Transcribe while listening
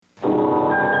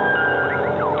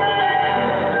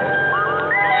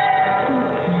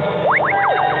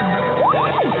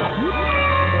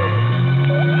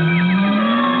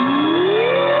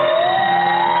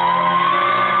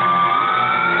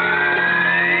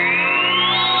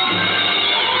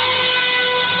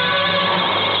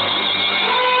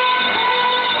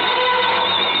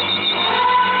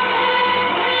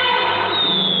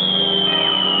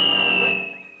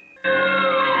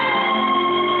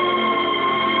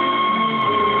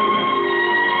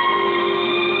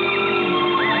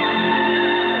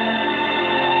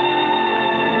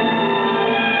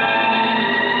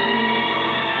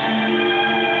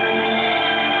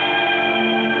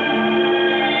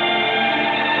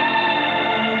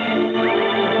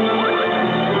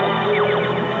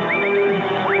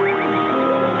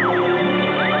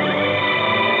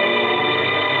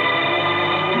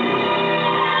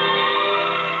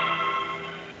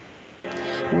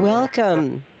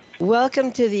Welcome.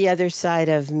 Welcome to the other side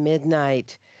of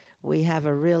midnight. We have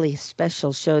a really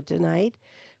special show tonight.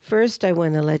 First, I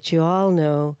want to let you all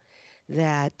know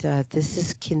that this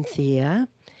is Cynthia,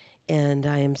 and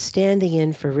I am standing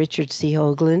in for Richard C.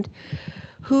 Hoagland,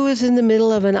 who is in the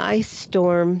middle of an ice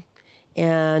storm,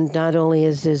 and not only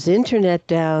is his internet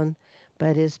down,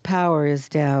 but his power is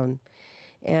down.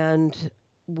 And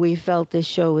we felt this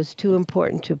show was too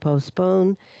important to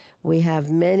postpone. We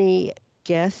have many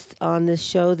guests on this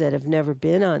show that have never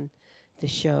been on the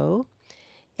show,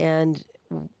 and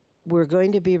we're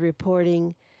going to be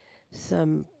reporting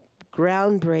some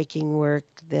groundbreaking work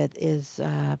that has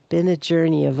been a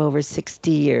journey of over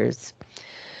 60 years.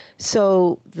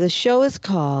 So the show is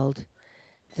called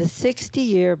The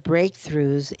 60-Year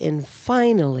Breakthroughs in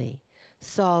Finally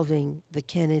Solving the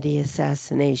Kennedy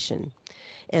Assassination.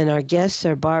 And our guests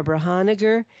are Barbara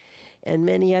Honegger and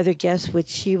many other guests, which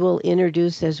she will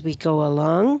introduce as we go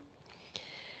along.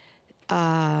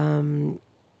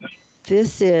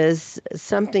 This is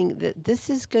something this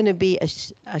is going to be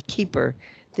a keeper.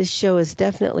 This show is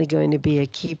definitely going to be a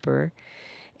keeper.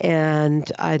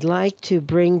 And I'd like to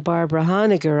bring Barbara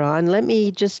Honegger on. Let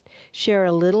me just share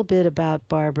a little bit about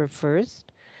Barbara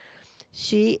first.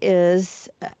 She is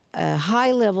a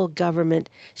high-level government.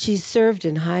 She's served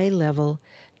in high-level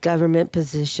government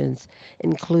positions,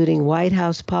 including White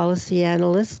House policy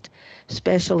analyst,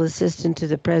 special assistant to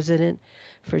the president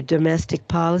for domestic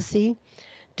policy,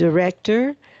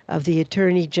 director of the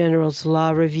Attorney General's Law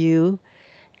Review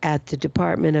at the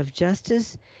Department of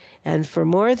Justice, and for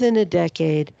more than a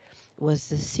decade was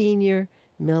the senior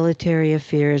military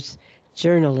affairs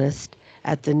journalist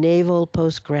at the Naval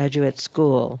Postgraduate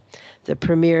School, the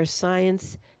premier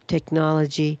science,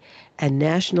 technology, and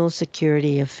national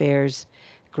security affairs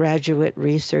graduate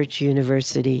research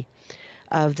university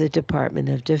of the Department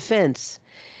of Defense.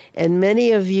 And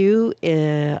many of you,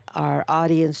 our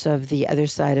audience of The Other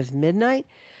Side of Midnight,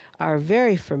 are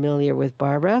very familiar with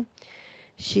Barbara.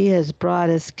 She has brought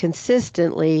us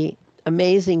consistently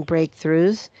amazing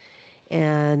breakthroughs,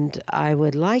 and I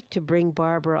would like to bring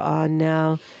Barbara on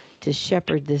now to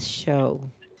shepherd this show.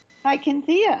 Hi,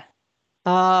 Cynthia.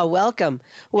 Welcome.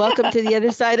 Welcome to The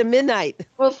Other Side of Midnight.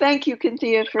 Well, thank you,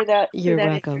 Cynthia, for that, You're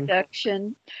welcome.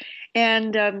 Introduction.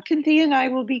 And Cynthia and I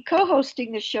will be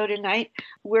co-hosting the show tonight.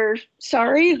 We're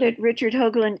sorry that Richard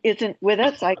Hoagland isn't with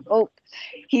us. I hope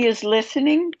he is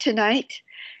listening tonight.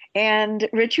 And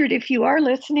Richard, if you are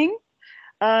listening,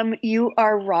 you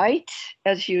are right,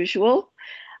 as usual.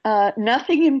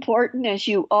 Nothing important, as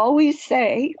you always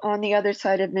say on The Other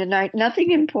Side of Midnight,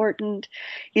 nothing important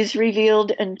is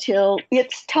revealed until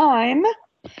it's time.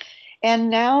 And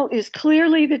now is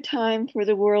clearly the time for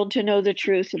the world to know the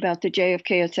truth about the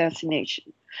JFK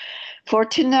assassination. For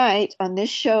tonight on this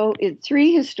show, in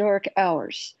 3 historic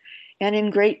hours and in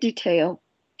great detail,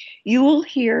 you will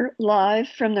hear live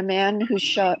from the man who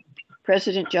shot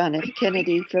President John F.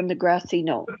 Kennedy from the grassy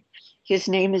knoll. His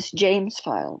name is James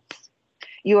Files.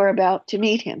 You are about to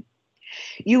meet him.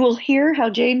 You will hear how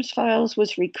James Files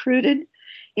was recruited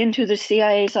into the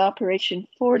CIA's Operation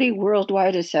 40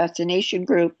 worldwide assassination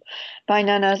group by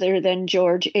none other than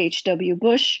George H.W.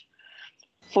 Bush,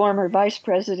 former vice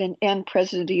president and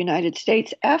president of the United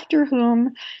States, after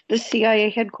whom the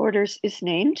CIA headquarters is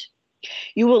named.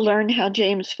 You will learn how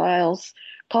James Files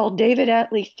called David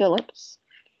Atlee Phillips,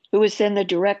 who was then the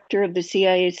director of the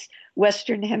CIA's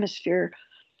Western Hemisphere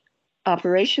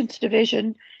Operations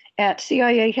Division, at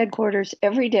CIA headquarters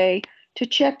every day to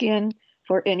check in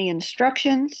for any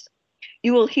instructions.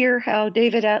 You will hear how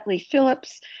David Atlee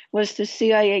Phillips was the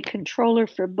CIA controller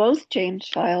for both James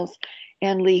Files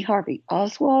and Lee Harvey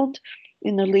Oswald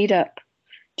in the lead up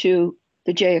to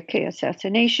the JFK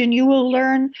assassination. You will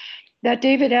learn that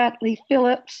David Atlee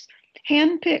Phillips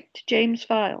handpicked James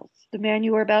Files, the man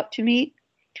you are about to meet,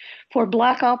 for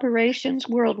black operations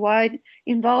worldwide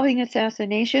involving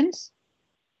assassinations,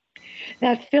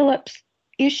 that Phillips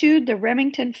issued the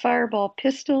Remington Fireball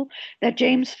pistol that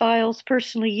James Files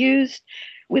personally used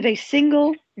with a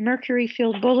single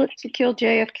mercury-filled bullet to kill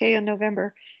JFK on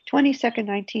November 22nd,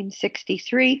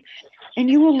 1963.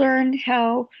 And you will learn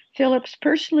how Phillips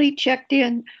personally checked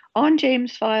in on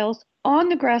James Files on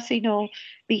the grassy knoll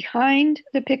behind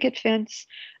the picket fence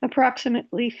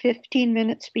approximately 15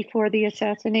 minutes before the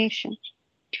assassination.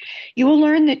 You will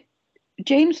learn that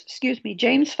James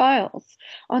Files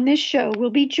on this show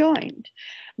will be joined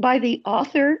by the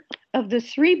author of the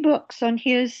 3 books on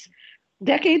his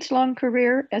decades-long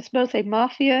career as both a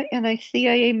mafia and a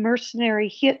CIA mercenary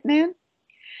hitman,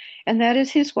 and that is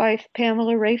his wife,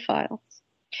 Pamela Ray Files.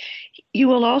 You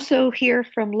will also hear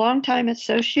from longtime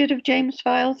associate of James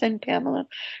Files and Pamela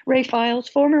Ray Files,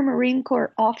 former Marine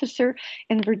Corps officer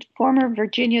and former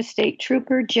Virginia State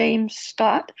Trooper James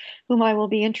Scott, whom I will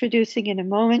be introducing in a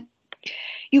moment.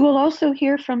 You will also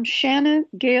hear from Shanna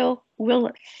Gale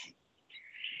Willis,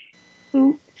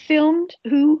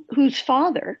 whose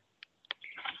father,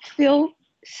 Phil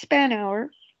Spanauer,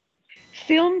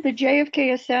 filmed the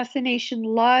JFK assassination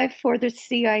live for the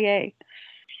CIA.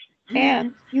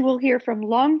 And you will hear from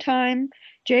longtime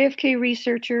JFK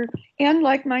researcher and,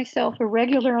 like myself, a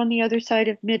regular on the other side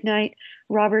of midnight,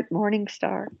 Robert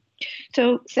Morningstar.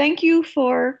 So thank you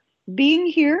for being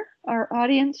here, our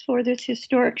audience, for this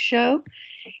historic show.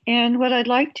 And what I'd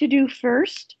like to do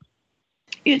first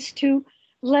is to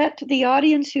let the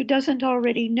audience who doesn't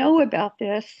already know about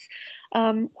this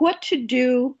what to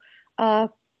do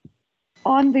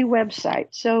on the website.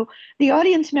 So the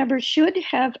audience members should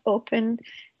have opened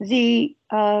the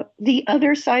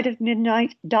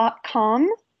othersideofmidnight.com.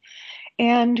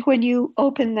 And when you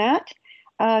open that,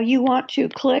 you want to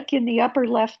click in the upper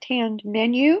left-hand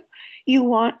menu. You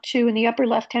want to, in the upper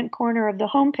left-hand corner of the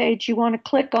homepage, you want to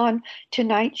click on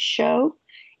tonight's show.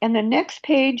 And the next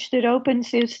page that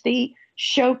opens is the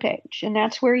show page. And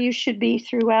that's where you should be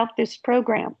throughout this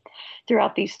program,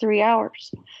 throughout these 3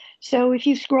 hours. So if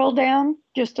you scroll down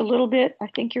just a little bit, I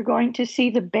think you're going to see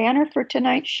the banner for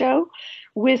tonight's show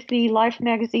with the Life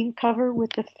magazine cover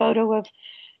with the photo of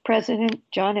President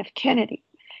John F. Kennedy.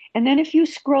 And then if you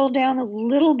scroll down a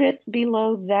little bit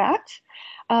below that,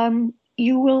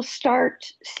 you will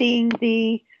start seeing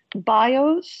the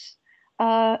bios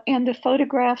and the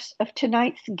photographs of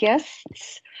tonight's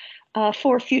guests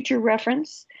for future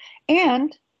reference.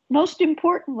 And most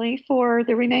importantly, for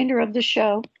the remainder of the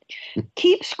show,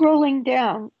 keep scrolling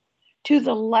down to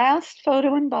the last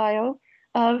photo and bio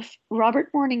of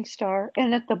Robert Morningstar.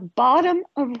 And at the bottom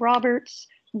of Robert's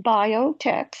bio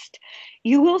text,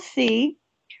 you will see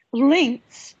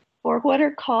links for what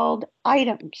are called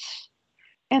items.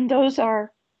 And those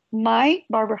are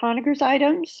Barbara Honegger's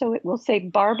items. So it will say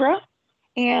Barbara.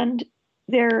 And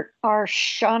there are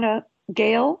Shanna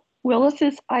Gale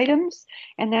Willis's items,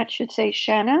 and that should say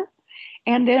Shanna.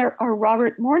 And there are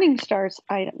Robert Morningstar's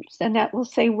items, and that will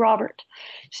say Robert.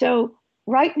 So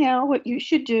right now, what you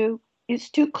should do is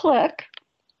to click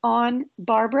on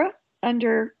Barbara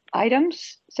under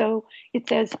items. So it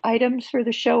says items for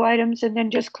the show items, and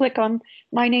then just click on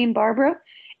my name, Barbara.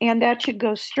 And that should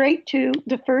go straight to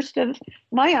the first of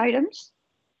my items.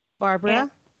 Barbara?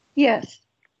 And, yes.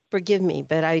 Forgive me,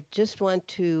 but I just want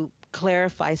to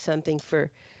clarify something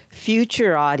for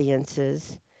future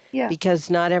audiences. Yeah. Because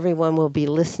not everyone will be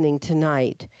listening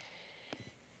tonight.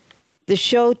 The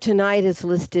show tonight is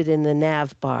listed in the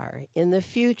nav bar. In the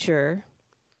future,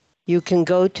 you can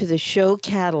go to the show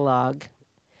catalog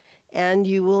and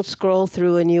you will scroll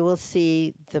through and you will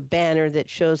see the banner that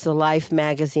shows the Life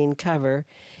magazine cover.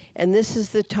 And this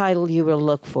is the title you will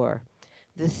look for: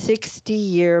 The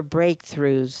 60-Year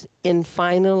Breakthroughs in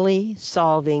Finally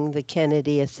Solving the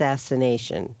Kennedy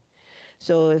Assassination.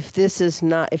 So if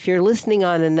you're listening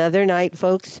on another night,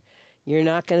 folks, you're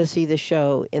not going to see the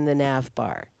show in the nav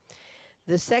bar.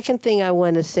 The second thing I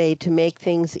want to say to make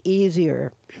things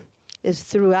easier is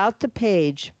throughout the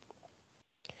page,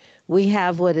 we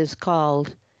have what is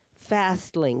called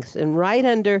fast links. And right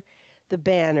under the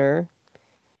banner,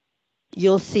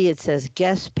 you'll see it says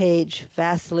guest page,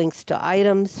 fast links to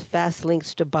items, fast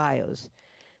links to bios.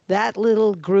 That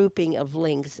little grouping of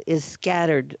links is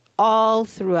scattered all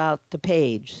throughout the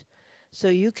page. So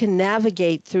you can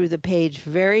navigate through the page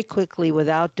very quickly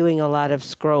without doing a lot of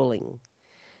scrolling.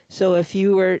 So if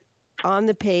you were on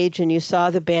the page and you saw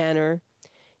the banner,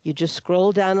 you just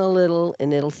scroll down a little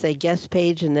and it'll say guest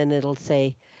page and then it'll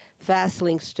say fast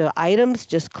links to items.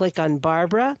 Just click on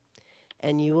Barbara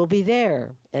and you will be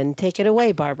there. And take it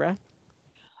away, Barbara.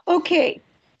 Okay.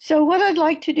 So what I'd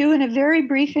like to do in a very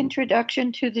brief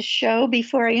introduction to the show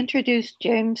before I introduce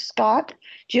Jim Scott,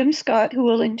 who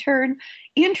will in turn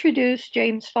introduce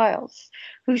James Files,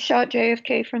 who shot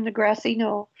JFK from the grassy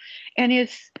knoll and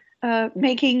is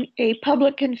making a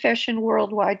public confession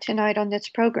worldwide tonight on this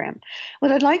program.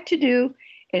 What I'd like to do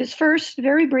is first,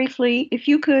 very briefly, if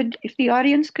the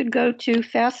audience could go to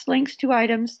fast links to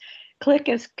items, click,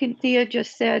 as Cynthia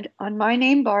just said, on my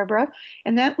name, Barbara,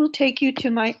 and that will take you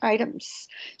to my items.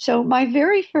 So my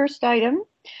very first item,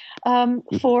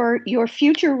 for your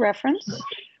future reference,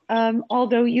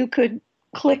 although you could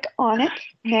click on it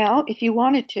now if you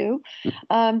wanted to,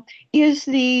 is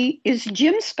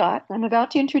Jim Scott. I'm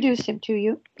about to introduce him to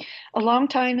you, a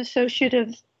longtime associate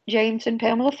of James and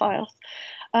Pamela Files.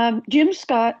 Jim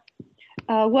Scott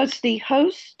was the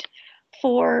host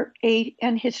for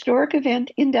an historic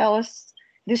event in Dallas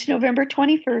this November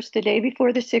 21st, the day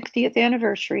before the 60th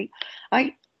anniversary.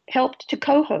 I helped to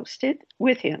co-host it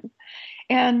with him.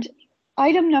 And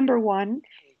item number one,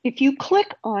 if you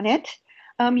click on it,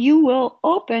 you will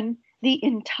open the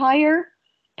entire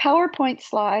PowerPoint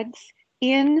slides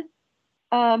in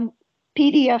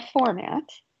PDF format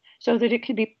so that it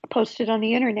can be posted on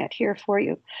the internet here for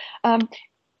you.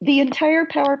 The entire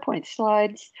PowerPoint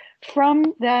slides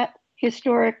from that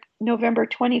historic November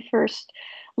 21st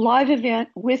live event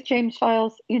with James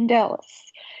Files in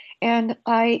Dallas. And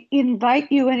I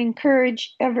invite you and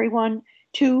encourage everyone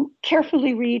to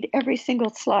carefully read every single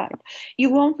slide. You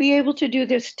won't be able to do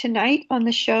this tonight on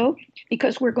the show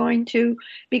because we're going to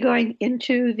be going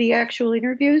into the actual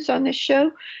interviews on this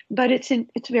show, but it's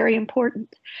very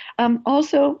important.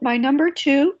 Also, my number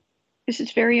two, this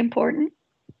is very important.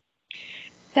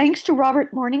 Thanks to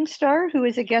Robert Morningstar, who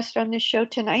is a guest on this show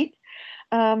tonight,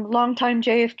 longtime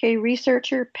JFK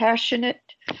researcher, passionate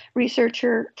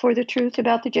researcher for the truth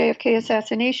about the JFK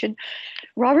assassination.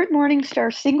 Robert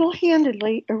Morningstar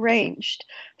single-handedly arranged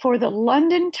for the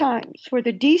London Times, for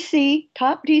the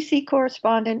top DC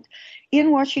correspondent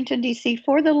in Washington, D.C.,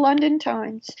 for the London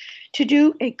Times to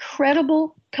do a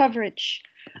credible coverage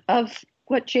of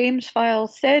what James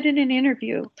Files said in an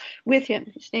interview with him.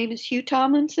 His name is Hugh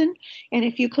Tomlinson, and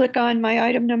if you click on my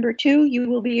item number 2, you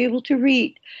will be able to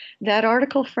read that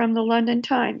article from the London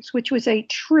Times, which was a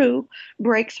true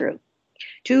breakthrough.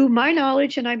 To my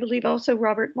knowledge, and I believe also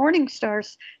Robert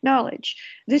Morningstar's knowledge,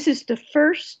 this is the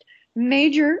first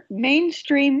major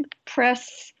mainstream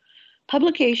press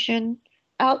publication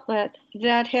outlet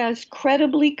that has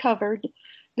credibly covered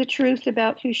the truth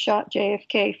about who shot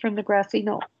JFK from the grassy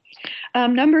knoll.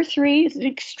 Number 3 is an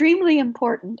extremely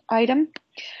important item.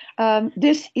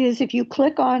 This is, if you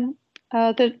click on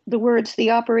the words,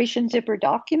 the Operation Zipper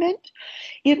document,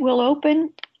 it will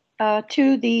open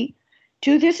to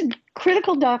this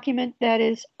critical document that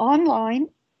is online,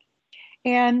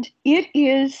 and it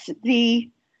is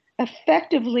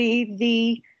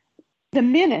effectively the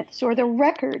minutes or the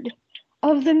record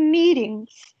of the meetings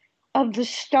of the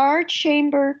Star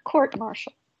Chamber Court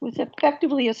Martial. It was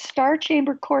effectively a Star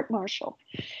Chamber Court Martial,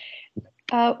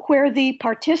 where the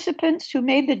participants who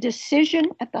made the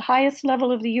decision at the highest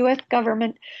level of the U.S.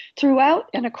 government throughout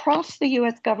and across the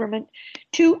U.S. government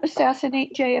to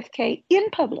assassinate JFK in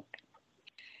public.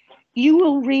 You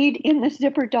will read in the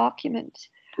Zipper document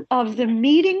of the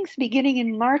meetings beginning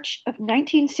in March of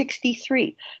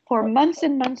 1963 for months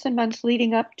and months and months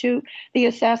leading up to the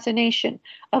assassination,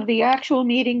 of the actual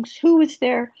meetings, who was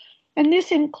there. And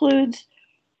this includes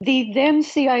the then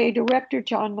CIA Director,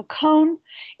 John McCone.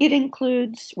 It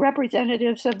includes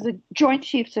representatives of the Joint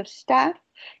Chiefs of Staff,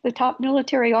 the top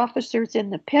military officers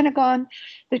in the Pentagon,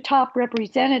 the top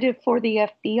representative for the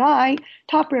FBI,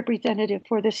 top representative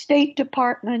for the State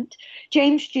Department,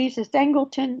 James Jesus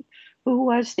Angleton, who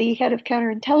was the head of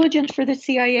counterintelligence for the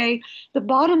CIA. The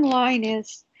bottom line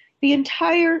is the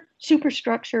entire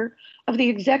superstructure of the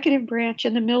executive branch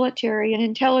and the military and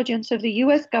intelligence of the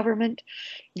US government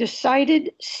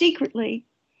decided secretly,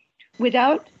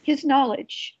 without his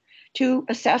knowledge, to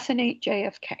assassinate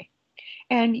JFK.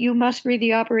 And you must read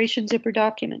the Operation Zipper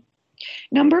document.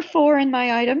 Number 4 in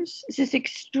my items, this is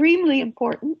extremely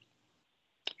important,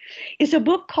 is a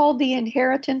book called The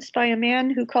Inheritance by a man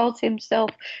who calls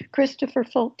himself Christopher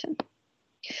Fulton.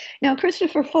 Now,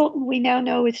 Christopher Fulton, we now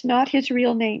know, is not his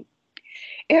real name.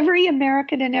 Every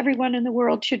American and everyone in the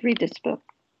world should read this book,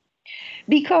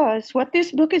 because what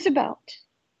this book is about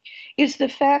is the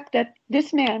fact that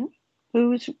this man,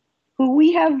 who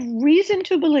we have reason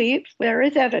to believe, there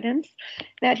is evidence,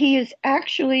 that he is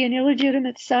actually an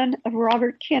illegitimate son of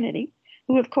Robert Kennedy,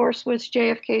 who of course was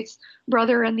JFK's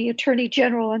brother and the Attorney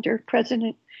General under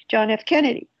President John F.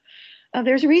 Kennedy.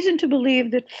 There's reason to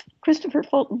believe that Christopher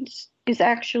Fulton is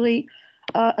actually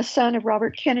a son of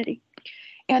Robert Kennedy.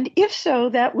 And if so,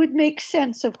 that would make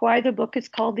sense of why the book is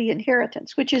called The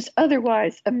Inheritance, which is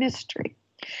otherwise a mystery.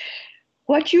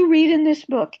 What you read in this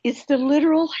book is the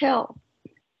literal hell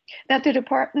that the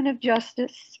Department of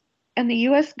Justice and the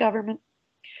US government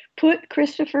put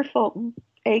Christopher Fulton,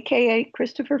 aka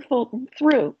Christopher Fulton,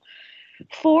 through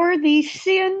for the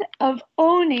sin of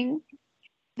owning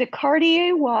the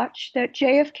Cartier watch that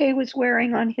JFK was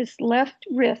wearing on his left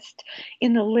wrist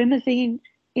in the limousine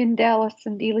in Dallas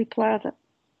and Dealey Plaza.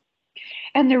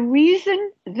 And the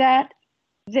reason that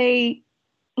they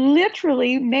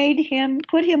literally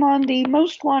put him on the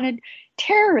most wanted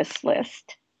terrorist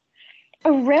list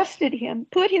arrested him,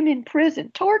 put him in prison,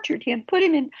 tortured him, put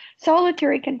him in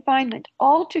solitary confinement,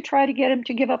 all to try to get him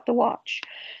to give up the watch.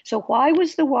 So why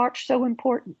was the watch so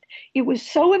important? It was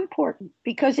so important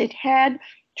because it had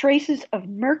traces of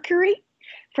mercury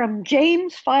from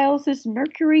James Files's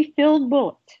mercury-filled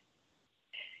bullet.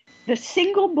 The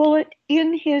single bullet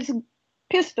in his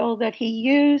pistol that he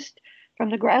used from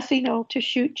the grassy knoll to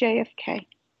shoot JFK.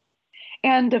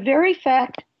 And the very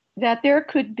fact that there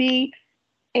could be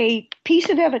a piece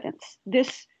of evidence,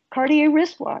 this Cartier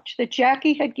wristwatch that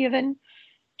Jackie had given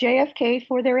JFK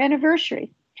for their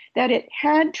anniversary, that it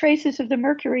had traces of the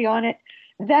mercury on it,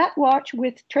 that watch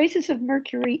with traces of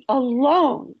mercury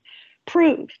alone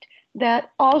proved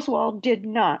that Oswald did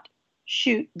not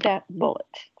shoot that bullet.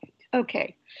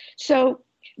 Okay, so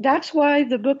that's why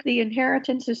the book, The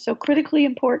Inheritance, is so critically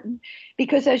important,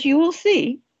 because as you will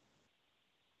see,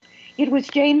 it was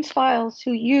James Files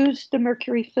who used the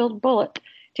mercury-filled bullet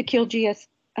to kill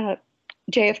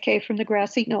JFK from the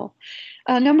grassy knoll.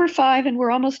 Number 5, and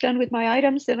we're almost done with my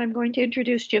items, then I'm going to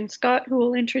introduce Jim Scott, who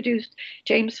will introduce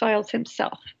James Files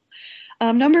himself.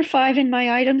 Number 5 in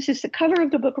my items is the cover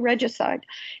of the book Regicide.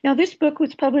 Now, this book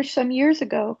was published some years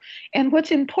ago, and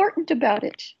what's important about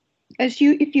it, if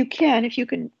you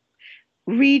can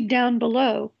read down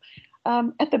below,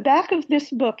 at the back of this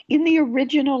book, in the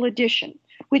original edition,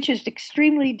 which is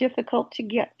extremely difficult to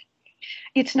get,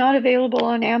 it's not available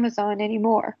on Amazon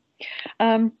anymore.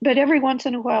 But every once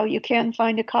in a while, you can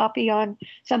find a copy on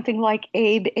something like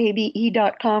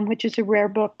abe.com, which is a rare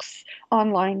books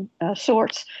online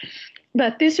source.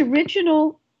 But this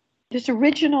original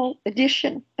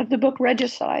edition of the book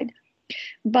Regicide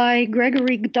by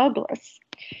Gregory Douglas,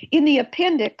 in the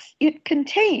appendix, it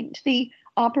contained the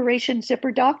Operation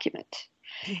Zipper document.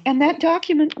 And that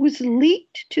document was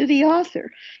leaked to the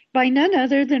author by none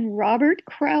other than Robert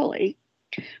Crowley,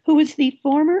 who was the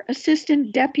former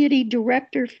assistant deputy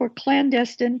director for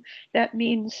clandestine, that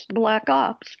means black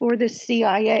ops, for the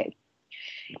CIA.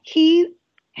 He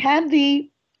had the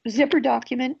Zipper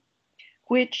document,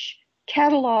 which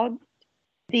cataloged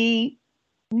the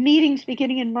meetings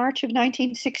beginning in March of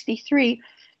 1963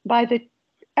 by the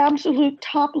absolute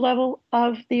top level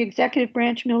of the executive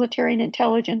branch, military, and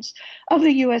intelligence of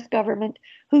the US government,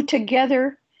 who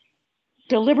together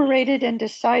deliberated and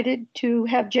decided to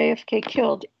have JFK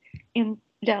killed in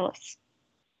Dallas.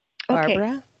 Okay.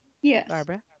 Barbara? Yes.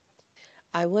 Barbara?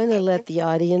 I want to let the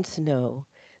audience know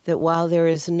that while there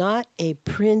is not a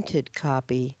printed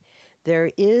copy,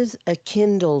 there is a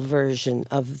Kindle version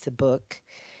of the book,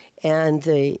 and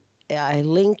I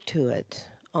link to it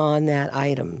on that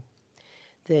item.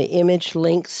 The image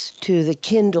links to the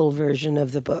Kindle version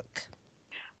of the book.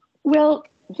 Well,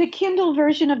 the Kindle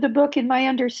version of the book, in my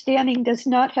understanding, does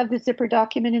not have the Zipper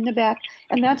document in the back,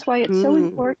 and that's why it's so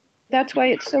important. That's why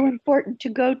it's so important to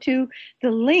go to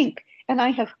the link, and I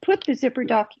have put the Zipper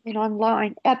document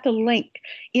online at the link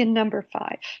in number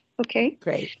 5. Okay.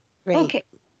 Great. Okay.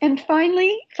 And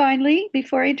finally,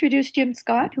 before I introduce Jim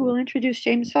Scott, who will introduce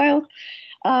James Files,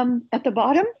 at the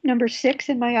bottom, number 6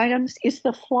 in my items, is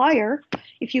the flyer.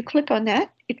 If you click on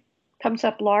that, it comes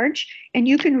up large, and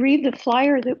you can read the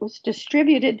flyer that was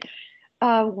distributed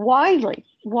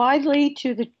widely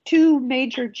to the 2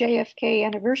 major JFK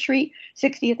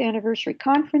 60th anniversary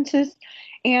conferences.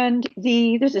 And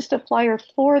this is the flyer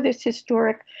for this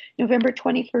historic November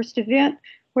 21st event,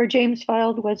 where James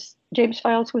Files was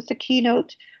the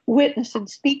keynote witness and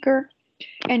speaker.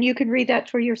 And you can read that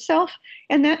for yourself.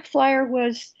 And that flyer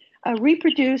was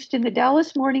reproduced in the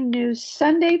Dallas Morning News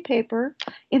Sunday paper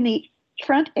in the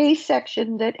front A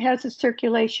section that has a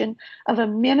circulation of a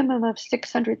minimum of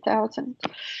 600,000.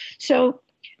 So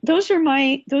those are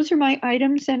my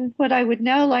items. And what I would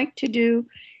now like to do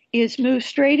is move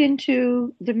straight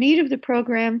into the meat of the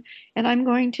program. And I'm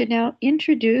going to now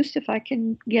introduce, if I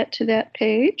can get to that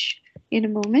page in a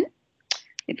moment.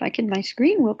 If I can, my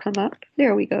screen will come up.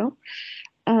 There we go.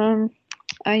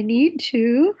 I need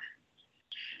to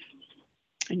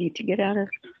get out of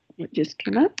what just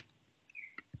came up.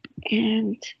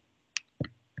 And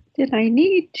then I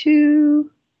need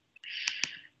to,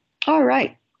 all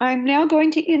right. I'm now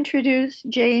going to introduce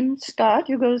James Scott,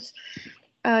 who goes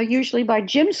usually by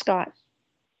Jim Scott.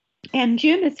 And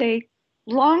Jim is a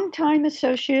longtime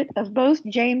associate of both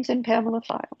James and Pamela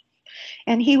Files.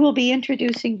 And he will be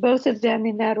introducing both of them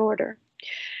in that order.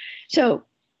 So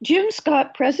Jim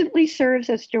Scott presently serves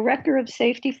as Director of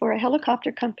Safety for a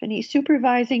helicopter company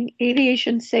supervising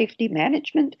aviation safety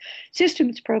management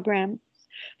systems programs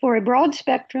for a broad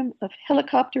spectrum of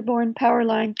helicopter-borne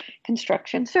powerline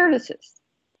construction services.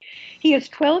 He has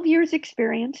 12 years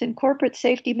experience in corporate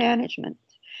safety management,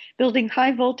 building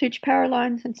high voltage power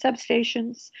lines and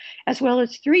substations, as well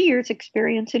as 3 years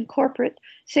experience in corporate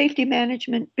safety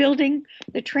management, building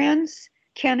the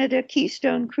Trans-Canada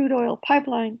Keystone crude oil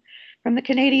pipeline from the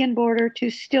Canadian border to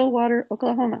Stillwater,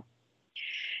 Oklahoma.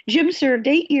 Jim served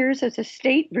 8 years as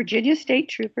a Virginia state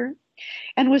trooper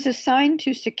and was assigned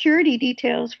to security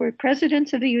details for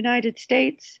presidents of the United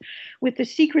States with the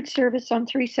Secret Service on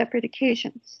 3 separate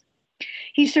occasions.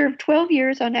 He served 12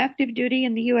 years on active duty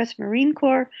in the U.S. Marine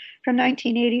Corps from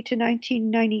 1980 to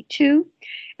 1992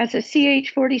 as a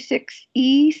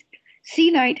CH-46E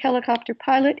Sea Knight helicopter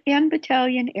pilot and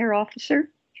battalion air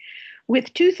officer,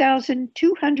 with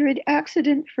 2,200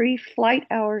 accident-free flight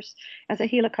hours as a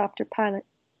helicopter pilot.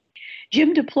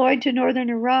 Jim deployed to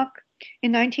northern Iraq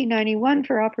in 1991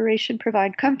 for Operation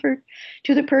Provide Comfort,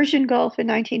 to the Persian Gulf in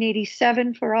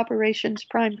 1987 for Operations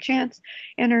Prime Chance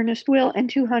and Earnest Will, and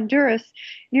to Honduras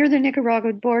near the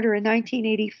Nicaraguan border in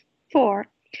 1984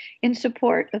 in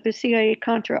support of the CIA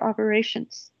Contra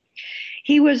operations.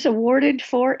 He was awarded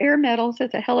 4 air medals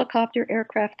as a helicopter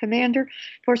aircraft commander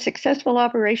for successful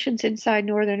operations inside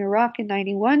northern Iraq in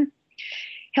 91,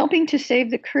 helping to save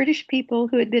the Kurdish people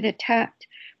who had been attacked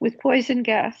with poison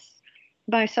gas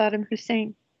by Saddam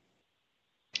Hussein.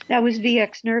 That was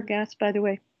VX nerve gas, by the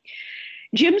way.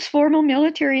 Jim's formal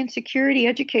military and security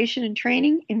education and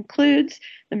training includes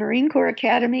the Marine Corps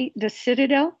Academy, the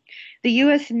Citadel, the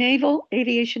U.S. Naval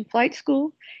Aviation Flight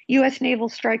School, U.S. Naval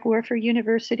Strike Warfare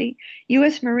University,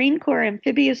 U.S. Marine Corps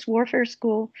Amphibious Warfare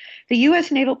School, the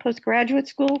U.S. Naval Postgraduate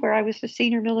School, where I was the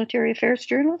senior military affairs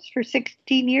journalist for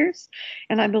 16 years,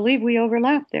 and I believe we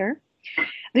overlapped there,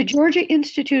 the Georgia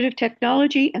Institute of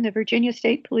Technology, and the Virginia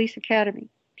State Police Academy.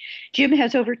 Jim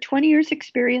has over 20 years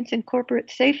experience in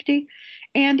corporate safety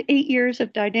and 8 years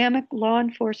of dynamic law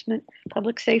enforcement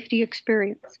public safety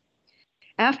experience.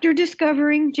 After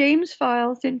discovering James'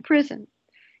 files in prison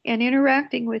and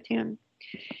interacting with him,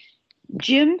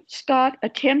 Jim Scott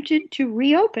attempted to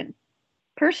reopen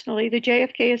personally the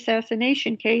JFK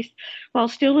assassination case while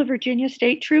still a Virginia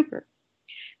state trooper.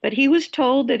 But he was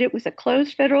told that it was a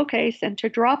closed federal case and to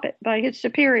drop it by his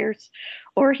superiors,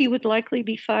 or he would likely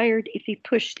be fired if he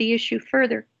pushed the issue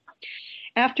further.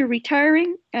 After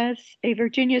retiring as a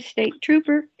Virginia state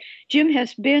trooper, Jim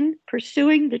has been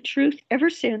pursuing the truth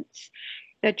ever since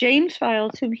that James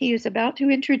Files, whom he is about to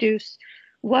introduce,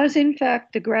 was in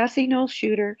fact the grassy knoll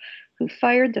shooter who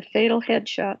fired the fatal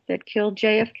headshot that killed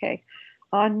JFK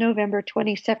on November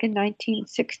 22nd,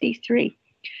 1963.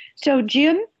 So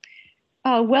Jim,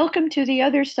 welcome to the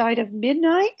other side of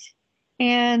midnight.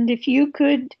 And if you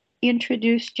could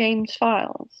introduce James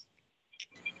Files.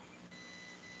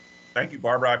 Thank you,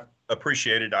 Barbara. I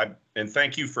appreciate it. And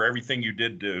thank you for everything you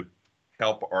did to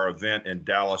help our event in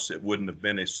Dallas. It wouldn't have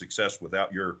been a success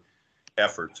without your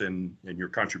efforts and your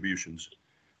contributions.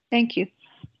 Thank you.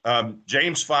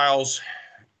 James Files,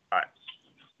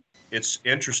 it's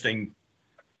interesting.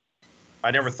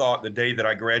 I never thought the day that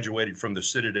I graduated from the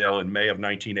Citadel in May of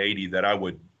 1980 that I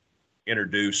would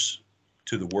introduce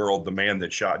to the world the man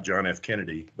that shot John F.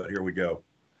 Kennedy, but here we go.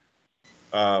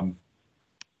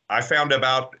 I found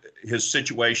about his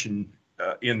situation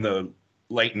in the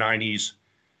late 90s,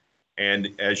 and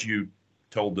as you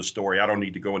told the story, I don't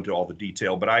need to go into all the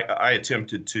detail, but I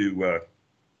attempted to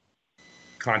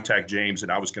contact James,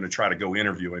 and I was going to try to go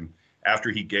interview him after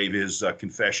he gave his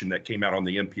confession that came out on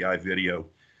the MPI video.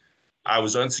 I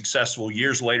was unsuccessful.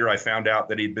 Years later, I found out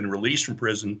that he'd been released from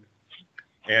prison,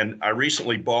 and I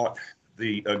recently bought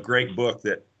the great book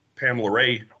that Pamela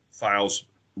Ray Files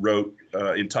wrote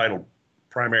entitled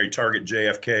Primary Target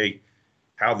JFK,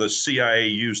 How the CIA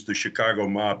Used the Chicago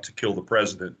Mob to Kill the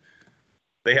President.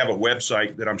 They have a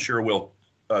website that I'm sure we'll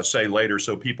say later,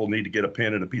 so people need to get a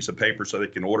pen and a piece of paper so they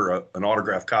can order an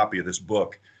autographed copy of this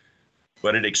book.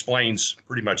 But it explains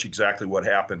pretty much exactly what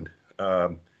happened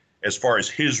as far as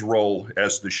his role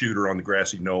as the shooter on the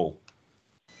grassy knoll.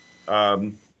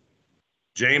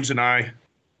 James and I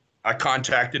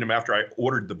contacted him after I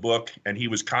ordered the book, and he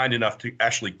was kind enough to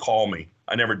actually call me.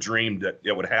 I never dreamed that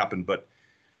it would happen, but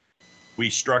we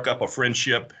struck up a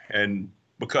friendship, and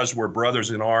because we're brothers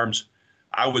in arms,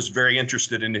 I was very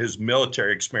interested in his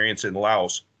military experience in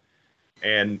Laos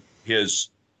and his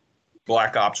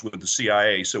black ops with the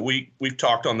CIA. So we've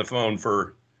talked on the phone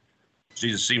for,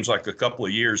 Jesus, seems like a couple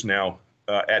of years now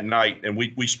at night, and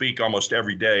we speak almost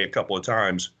every day, a couple of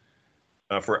times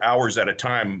for hours at a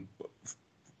time.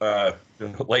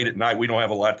 Late at night, we don't have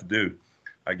a lot to do,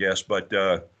 I guess. But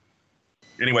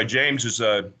anyway, James is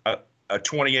a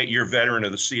 28-year veteran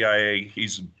of the CIA.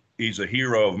 He's a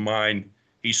hero of mine.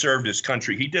 He served his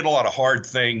country. He did a lot of hard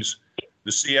things.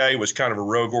 The CIA was kind of a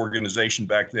rogue organization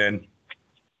back then.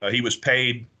 He was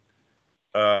paid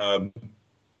um,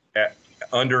 at,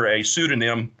 under a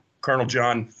pseudonym, Colonel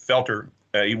John Felter.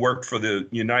 He worked for the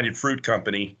United Fruit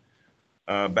Company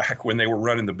back when they were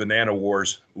running the Banana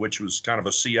Wars, which was kind of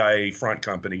a CIA front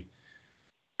company.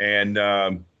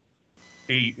 And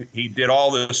he did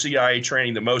all the CIA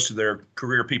training that most of their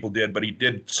career people did, but he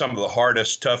did some of the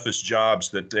hardest, toughest jobs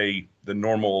that the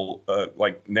normal,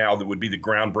 like now that would be the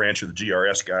ground branch of the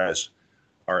GRS guys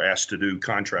are asked to do,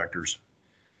 contractors.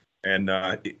 And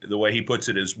the way he puts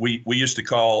it is we used to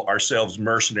call ourselves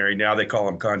mercenary. Now they call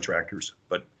them contractors.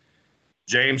 But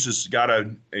James has got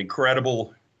an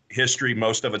incredible history.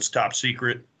 Most of it's top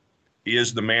secret. He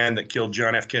is the man that killed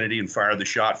John F. Kennedy and fired the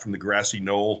shot from the grassy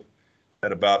knoll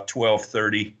at about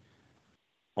 12:30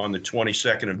 on the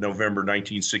 22nd of November,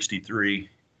 1963.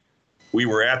 We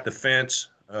were at the fence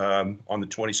on the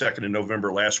 22nd of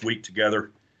November last week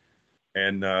together.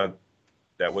 And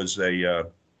that was a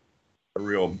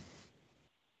real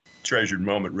treasured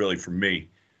moment, really, for me.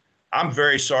 I'm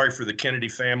very sorry for the Kennedy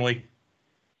family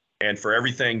and for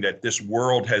everything that this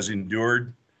world has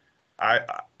endured. I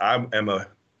am a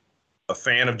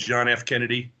fan of John F.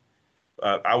 Kennedy.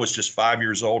 I was just 5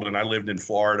 years old and I lived in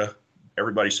Florida.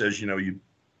 Everybody says, you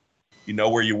know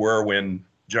where you were when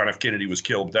John F. Kennedy was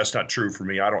killed. But that's not true for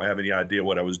me. I don't have any idea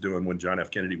what I was doing when John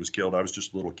F. Kennedy was killed. I was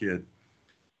just a little kid.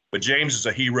 But James is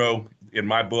a hero in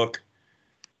my book.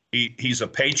 He's a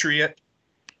patriot.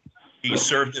 He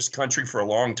served this country for a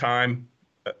long time,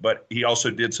 but he also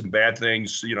did some bad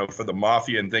things, for the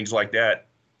mafia and things like that.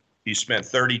 He spent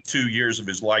 32 years of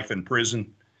his life in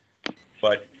prison,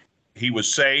 but he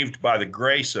was saved by the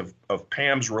grace of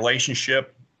Pam's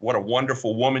relationship. What a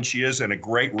wonderful woman she is and a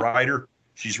great writer.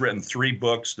 She's written 3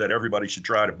 books that everybody should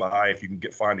try to buy if you can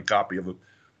find a copy of it.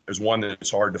 There's one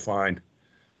that's hard to find.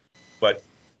 But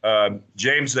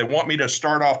James, they want me to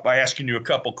start off by asking you a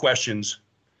couple questions.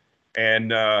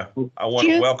 And I want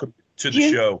to welcome you to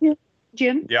the show.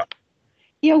 Jim? Yeah.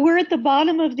 Yeah, we're at the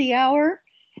bottom of the hour,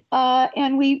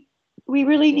 and we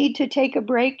really need to take a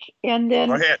break. And then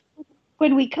Go ahead.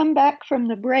 When we come back from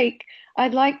the break,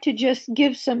 I'd like to just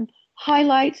give some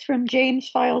highlights from James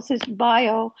Files'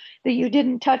 bio that you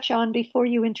didn't touch on before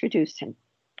you introduced him.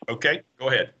 Okay, go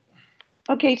ahead.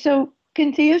 Okay, so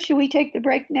Cynthia, should we take the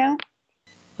break now?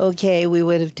 Okay, we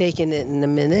would have taken it in a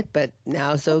minute, but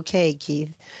now it's okay,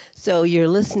 Keith. So you're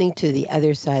listening to The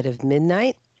Other Side of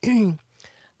Midnight.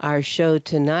 Our show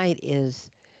tonight is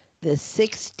the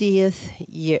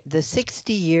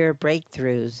 60-year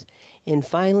breakthroughs in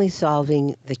finally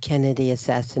solving the Kennedy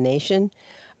assassination.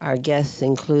 Our guests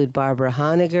include Barbara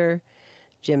Honegger,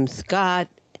 Jim Scott,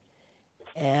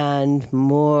 and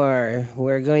more.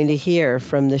 We're going to hear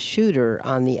from the shooter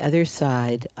on the other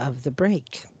side of the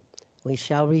break. We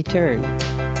shall return.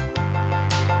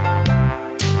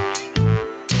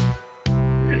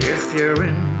 If you're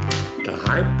into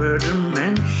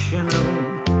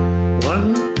hyperdimensional,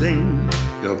 one thing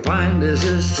you'll find is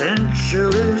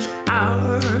essential is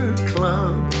our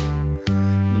club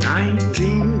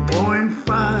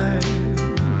 19.5.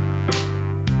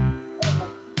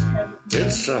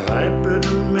 It's a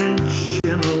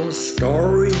hyperdimensional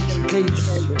storage case,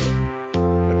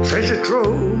 a treasure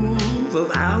trove of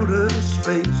outer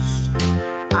space.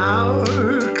 Our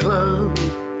club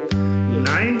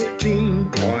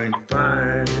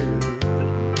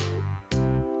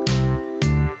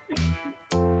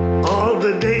 19.5. All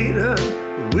the data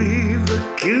we've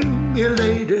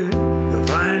accumulated, you'll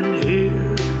find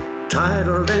here,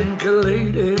 titled and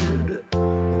collated.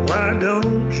 Why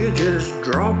don't you just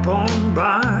drop on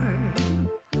by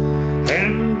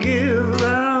and give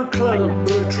our club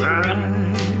a try?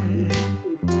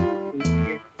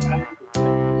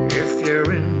 If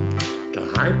you're into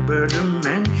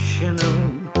hyperdimensional,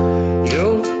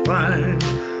 you'll find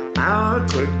our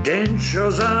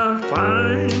credentials are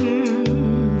fine.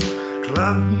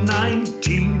 Club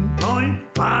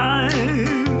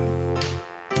 19.5.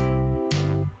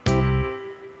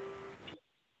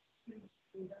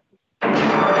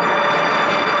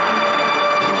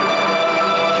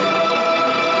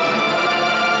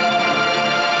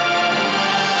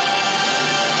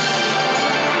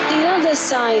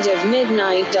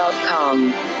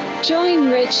 Sideofmidnight.com. Join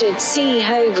Richard C.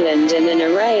 Hoagland and an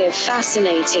array of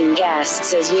fascinating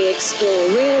guests as we explore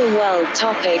real-world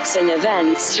topics and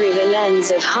events through the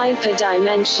lens of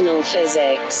hyperdimensional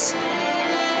physics.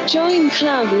 Join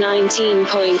Club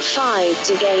 19.5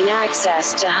 to gain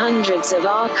access to hundreds of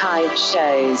archived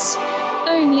shows.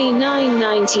 Only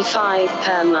 $9.95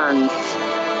 per month.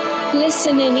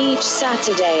 Listen in each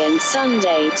Saturday and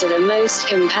Sunday to the most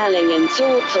compelling and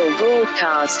thoughtful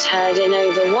broadcast heard in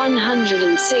over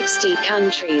 160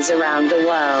 countries around the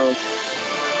world.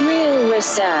 Real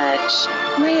research,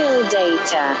 real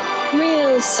data,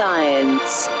 real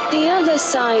science.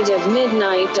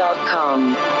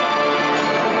 TheOtherSideOfMidnight.com.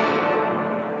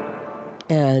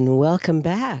 And welcome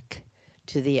back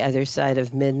to The Other Side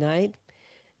of Midnight.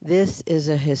 This is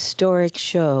a historic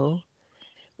show,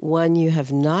 one you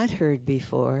have not heard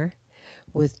before,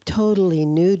 with totally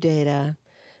new data,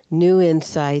 new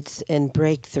insights, and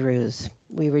breakthroughs.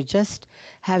 We were just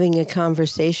having a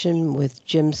conversation with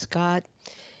Jim Scott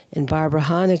and Barbara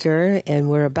Honegger, and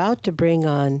we're about to bring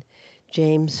on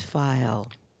James File.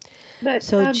 But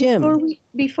So, Jim,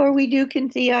 before we do,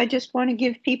 Cynthia, I just want to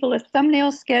give people a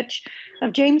thumbnail sketch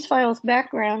of James File's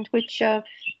background, which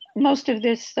most of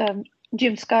this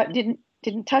Jim Scott didn't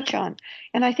touch on,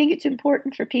 and I think it's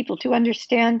important for people to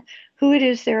understand who it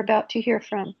is they're about to hear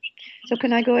from. So,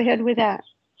 can I go ahead with that?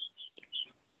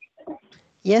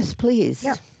 yes, please.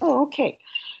 Yeah. Oh, okay.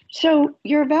 So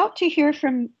you're about to hear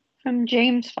from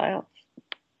James Files,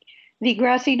 the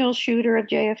grassy knoll shooter of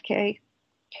JFK.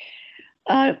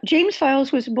 James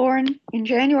Files was born in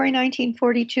January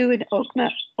 1942 in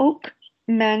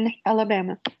Oakman,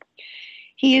 Alabama.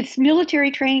 His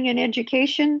military training and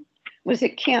education was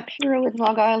at Camp Hero in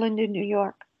Long Island in New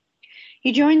York.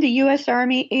 He joined the U.S.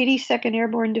 Army 82nd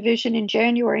Airborne Division in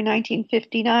January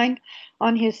 1959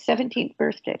 on his 17th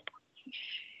birthday.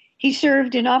 He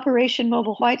served in Operation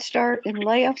Mobile White Star in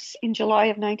Laos in July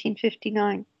of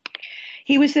 1959.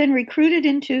 He was then recruited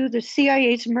into the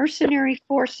CIA's mercenary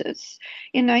forces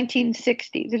in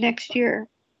 1960, the next year.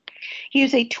 He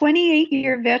is a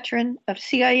 28-year veteran of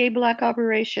CIA Black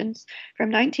Operations from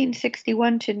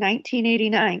 1961 to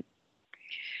 1989.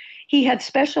 He had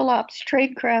special ops,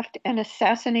 tradecraft, and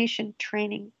assassination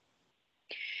training.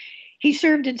 He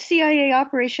served in CIA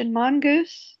Operation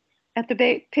Mongoose at the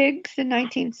Pigs in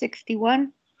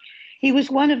 1961. He was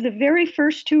one of the very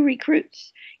first two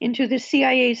recruits into the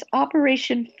CIA's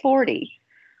Operation 40,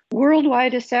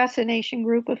 worldwide assassination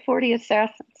group of 40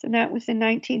 assassins, and that was in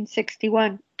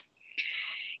 1961.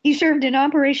 He served in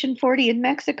Operation 40 in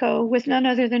Mexico with none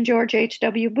other than George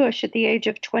H.W. Bush at the age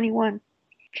of 21.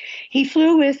 He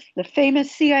flew with the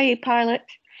famous CIA pilot,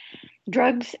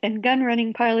 drugs and gun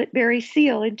running pilot Barry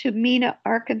Seal into Mena,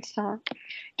 Arkansas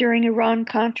during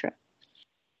Iran-Contra.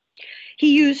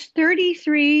 He used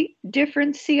 33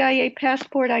 different CIA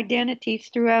passport identities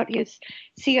throughout his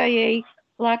CIA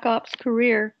Black Ops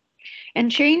career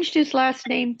and changed his last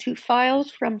name to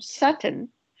Files from Sutton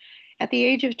at the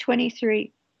age of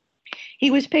 23.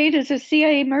 He was paid as a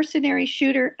CIA mercenary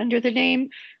shooter under the name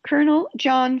Colonel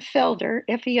John Felder,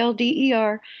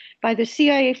 Felder, by the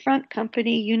CIA front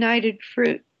company United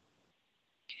Fruit.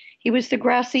 He was the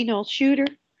grassy knoll shooter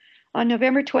on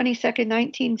November 22,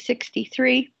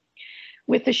 1963,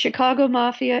 with the Chicago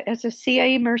Mafia as a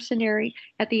CIA mercenary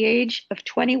at the age of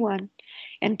 21,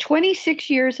 and 26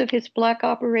 years of his black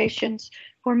operations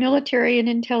for military and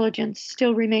intelligence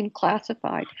still remain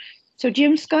classified. So,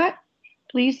 Jim Scott,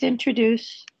 please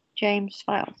introduce James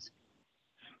Files.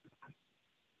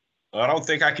 I don't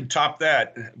think I can top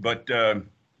that, but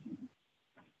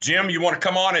Jim, you want to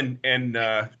come on and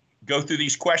go through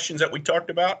these questions that we talked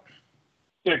about?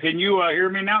 Yeah, can you hear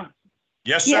me now?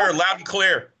 Yes, sir. Loud and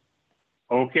clear.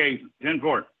 Okay,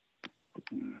 10-4.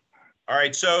 All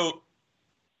right. So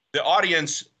the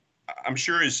audience, I'm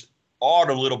sure, is awed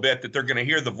a little bit that they're going to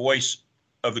hear the voice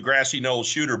of the grassy knoll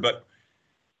shooter, but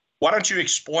why don't you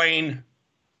explain,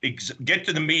 get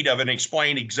to the meat of it and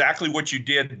explain exactly what you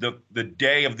did the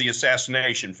day of the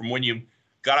assassination, from when you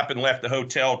got up and left the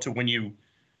hotel to when you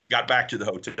got back to the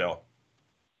hotel.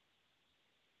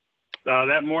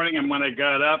 That morning, and when I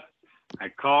got up, I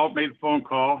made a phone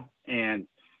call, and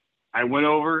I went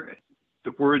over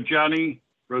to where Johnny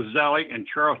Roselli and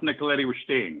Charles Nicoletti were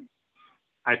staying.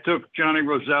 I took Johnny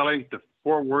Roselli to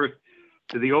Fort Worth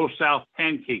to the Old South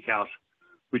Pancake House,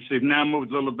 which they've now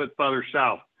moved a little bit further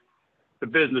south. The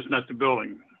business, not the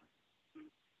building.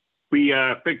 We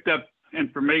picked up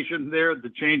information there, the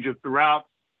change of the route,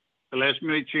 the last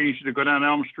minute change to go down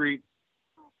Elm Street.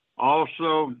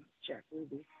 Also,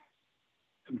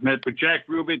 met with Jack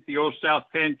Ruby at the Old South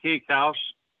Pancake House,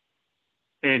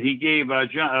 and he gave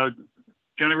Johnny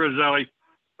Roselli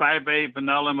 5A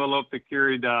vanilla envelope that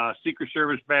carried Secret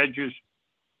Service badges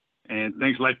and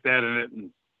things like that in it. And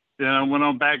then I went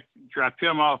on back, dropped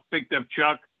him off, picked up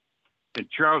Chuck, and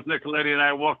Charles Nicoletti and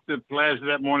I walked to the plaza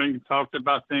that morning and talked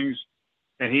about things.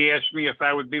 And he asked me if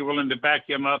I would be willing to back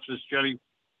him up since Johnny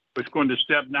was going to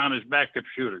step down as backup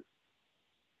shooter.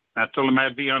 I told him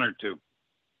I'd be honored to.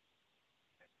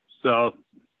 So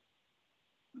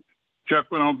Chuck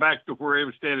went on back to where he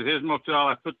was staying at his motel.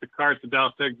 I put the car at the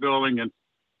Daltech building, and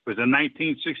was a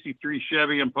 1963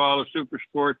 Chevy Impala Super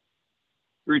Sport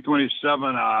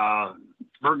 327.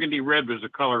 Burgundy red was the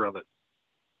color of it.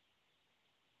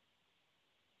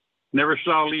 Never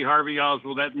saw Lee Harvey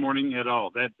Oswald that morning at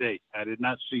all, that day. I did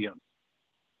not see him.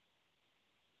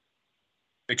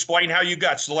 Explain how you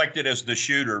got selected as the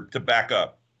shooter to back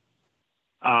up.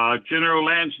 General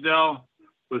Lansdale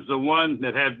was the one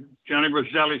that had Johnny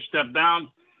Roselli step down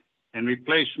and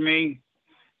replace me.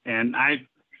 And I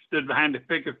stood behind the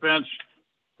picket fence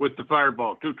with the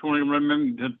Fireball,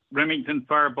 220 Remington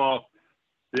Fireball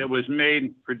that was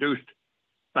produced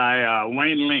by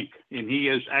Wayne Link. And he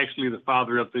is actually the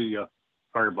father of the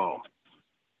Fireball.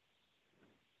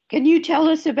 Can you tell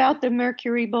us about the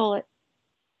Mercury bullet?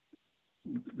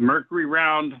 Mercury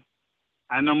round.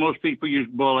 I know most people use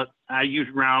bullet. I use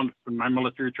round from my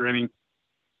military training.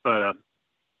 But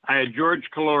I had George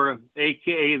Calora,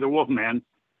 a.k.a. the Wolfman,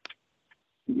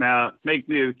 make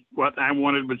me what I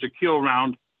wanted was a kill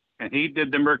round. And he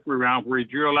did the Mercury round where he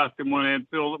drilled out the one end,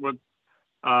 filled it with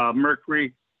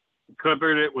mercury,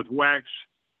 covered it with wax,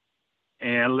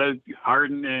 and let it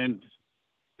harden and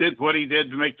did what he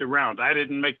did to make the round. I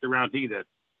didn't make the round, he did.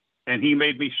 And he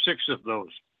made me 6 of those.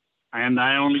 And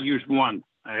I only used 1.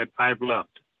 I had 5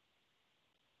 left.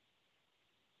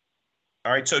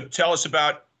 All right, so tell us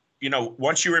about,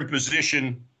 once you're in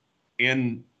position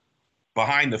in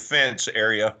behind the fence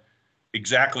area,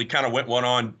 exactly kind of what went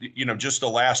on, just the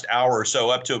last hour or so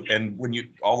up to, and when you,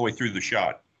 all the way through the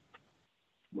shot.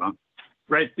 Well,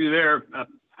 right through there,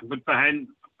 but behind,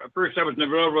 first I was in the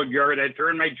railroad yard. I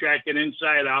turned my jacket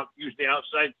inside out, used the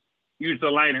outside, used the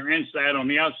liner inside. On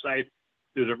the outside,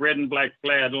 there's a red and black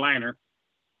plaid liner.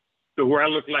 So where I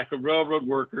looked like a railroad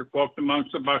worker, walked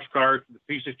amongst the boxcars with a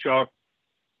piece of chalk,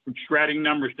 writing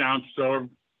numbers down, so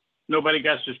nobody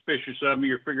got suspicious of me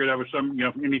or figured I was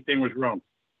anything was wrong.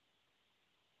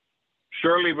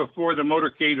 Shortly before the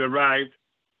motorcade arrived,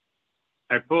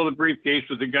 I pulled the briefcase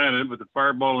with the gun in it, with the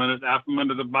Fireball in it, out from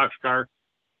under the boxcar,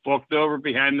 walked over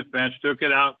behind the fence, took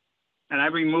it out, and I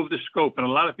removed the scope. And a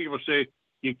lot of people say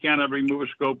you cannot remove a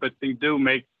scope, but they do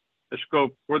make a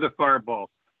scope for the Fireball.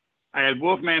 I had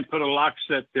Wolfman put a lock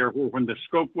set there where when the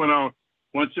scope went on,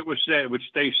 once it was set, it would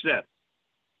stay set.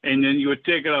 And then you would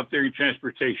take it up there in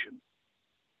transportation.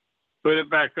 Put it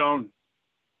back on.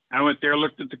 I went there,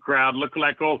 looked at the crowd, looked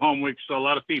like old home week, saw a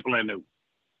lot of people I knew.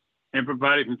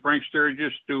 Everybody from Frank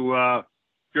Sturgis to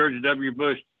George W.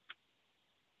 Bush,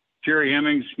 Jerry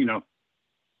Hemmings,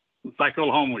 it's like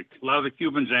old home week. A lot of the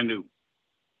Cubans I knew.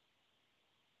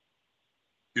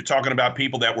 You're talking about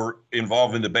people that were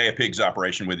involved in the Bay of Pigs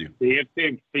operation with you. Bay of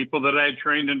Pigs, people that I had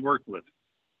trained and worked with.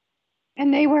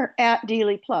 And they were at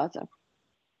Dealey Plaza.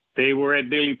 They were at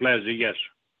Dealey Plaza, yes.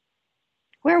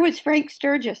 Where was Frank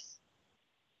Sturgis?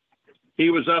 He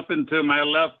was up and to my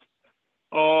left,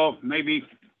 maybe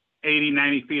 80,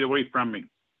 90 feet away from me.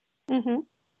 Mm-hmm.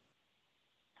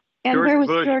 And George where was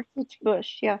Bush, George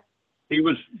Bush? Yeah. He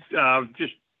was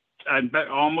just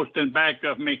almost in back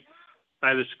of me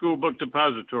by the school book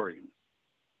depository.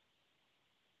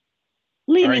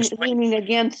 Leaning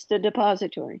against the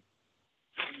depository.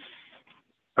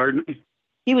 Pardon me?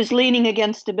 He was leaning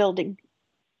against the building.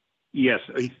 Yes,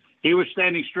 he was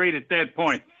standing straight at that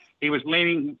point. He was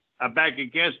leaning back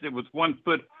against it with 1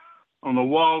 foot on the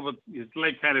wall with his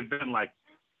leg kind of bent like.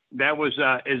 That was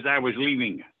as I was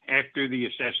leaving after the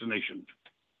assassination.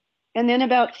 And then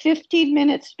about 15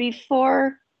 minutes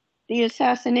before the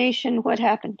assassination, what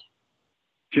happened?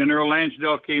 General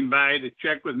Lansdale came by to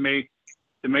check with me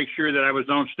to make sure that I was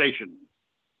on station.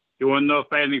 He wanted to know if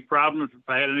I had any problems, if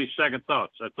I had any second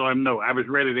thoughts. I told him no, I was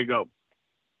ready to go.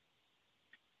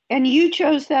 And you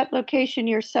chose that location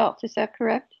yourself, is that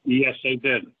correct? Yes, I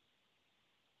did.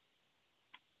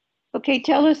 Okay,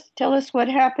 tell us what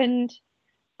happened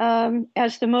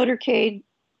as the motorcade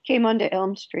came onto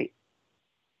Elm Street.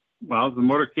 Well, the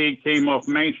motorcade came off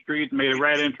Main Street, made a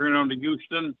right-hand turn onto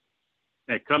Houston.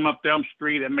 They come up Elm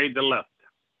Street and made the left.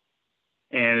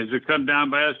 And as it come down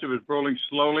by us, it was rolling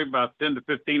slowly, about 10 to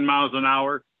 15 miles an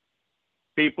hour.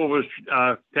 People was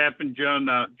tapping John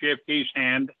JFK's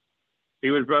hand. He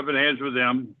was rubbing hands with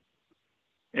them.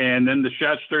 And then the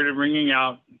shots started ringing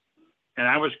out. And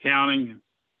I was counting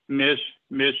miss,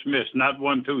 miss, miss. Not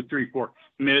 1, 2, 3, 4.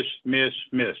 Miss, miss,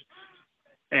 miss.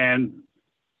 And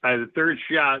by the third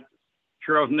shot,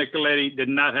 Charles Nicoletti did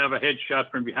not have a headshot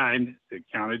from behind that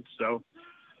counted. So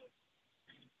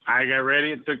I got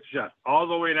ready and took the shot all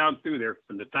the way down through there.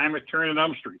 From the time I turned at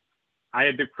Elm Street, I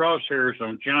had the crosshairs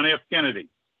on John F. Kennedy.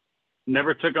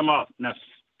 Never took them off. Now,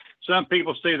 some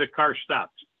people say the car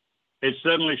stopped. It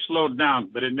suddenly slowed down,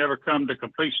 but it never come to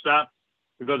complete stop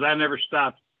because I never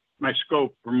stopped my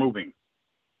scope from moving.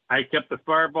 I kept the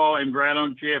fireball aimed right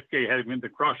on JFK, had him in the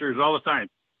crosshairs all the time.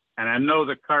 And I know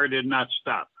the car did not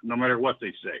stop, no matter what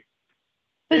they say.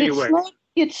 But Anyway,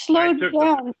 it slowed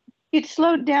down. It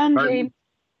slowed down, Pardon? James.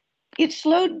 It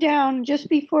slowed down just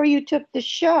before you took the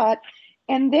shot.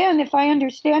 And then, if I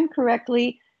understand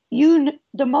correctly,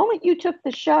 the moment you took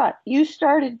the shot, you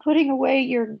started putting away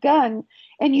your gun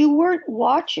and you weren't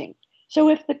watching. So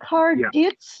if the car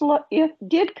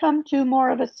did come to more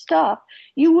of a stop,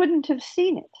 you wouldn't have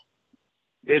seen it.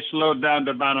 It slowed down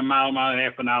to about a mile and a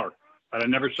half an hour, but I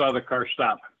never saw the car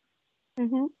stop.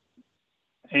 Mm-hmm.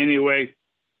 Anyway,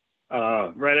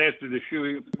 right after the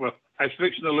shooting, well, I was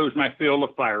fixing to lose my field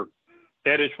of fire.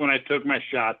 That is when I took my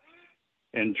shot.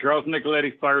 And Charles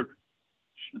Nicoletti fired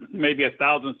maybe a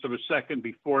thousandth of a second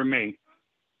before me.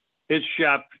 His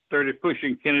shot started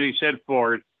pushing Kennedy's head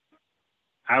forward.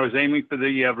 I was aiming for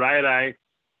the right eye.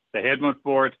 The head went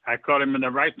forward. I caught him in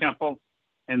the right temple,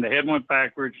 and the head went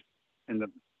backwards. And a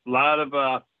lot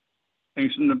of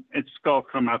things in the skull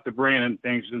come out, the brain and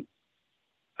things. And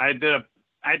I did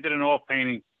an oil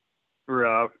painting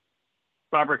for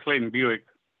Robert Clayton Buick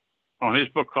on his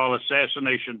book called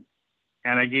Assassination.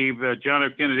 And I gave John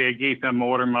F. Kennedy, I gave him a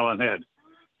watermelon head.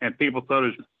 And people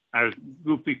thought I was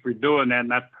goofy for doing that.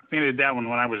 And I painted that one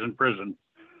when I was in prison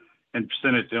and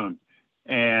sent it to him.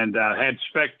 And had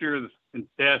specters and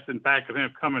death in back of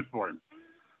him coming for him.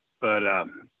 But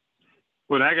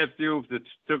when I got through,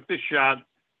 took the shot,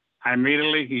 I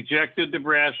immediately ejected the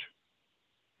brass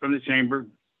from the chamber,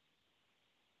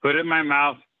 put it in my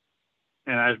mouth,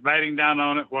 and I was biting down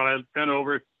on it while I bent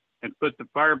over and put the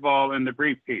fireball in the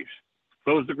briefcase.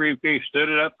 Closed the briefcase, stood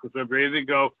it up because I'm ready to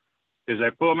go. As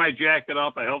I pulled my jacket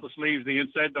off, I held the sleeves the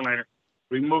inside the liner.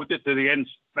 We moved it to the end,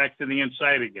 back to the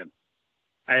inside again.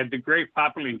 I had the gray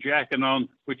poplin jacket on,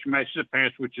 which matches the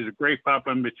pants, which is a gray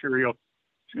poplin material,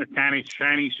 a tiny,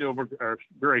 shiny silver or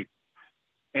gray.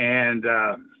 And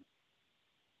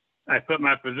I put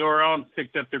my fedora on,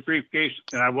 picked up the briefcase,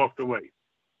 and I walked away.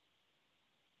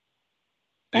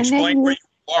 Explain where you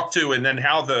walked to, and then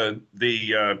how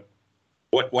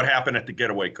what happened at the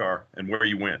getaway car and where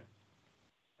you went.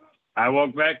 I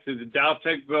walked back to the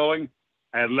Dowtech building.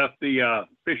 I had left the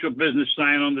official business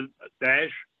sign on the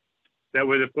dash. That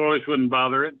way the police wouldn't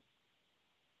bother it.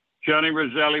 Johnny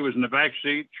Roselli was in the back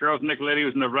seat. Charles Nicoletti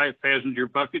was in the right passenger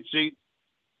bucket seat.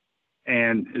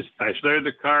 And as I started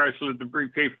the car, I slid the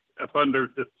briefcase up under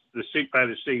the seat by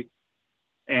the seat.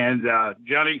 And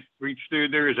Johnny reached through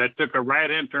there as I took a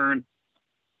right-hand turn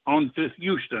onto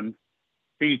Houston.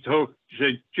 He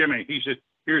said, Jimmy, he said,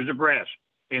 here's the brass.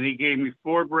 And he gave me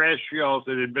 4 brass shells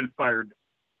that had been fired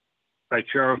by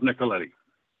Charles Nicoletti.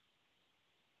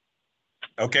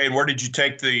 Okay, and where did you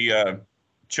take the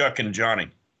Chuck and Johnny?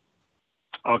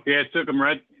 Okay, I took them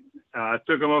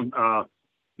on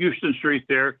Houston Street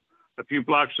there, a few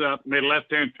blocks up, made a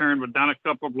left-hand turn, went down a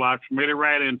couple of blocks, made a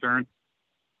right-hand turn,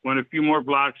 went a few more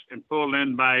blocks, and pulled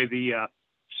in by the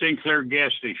Sinclair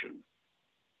gas station.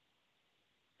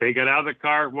 They got out of the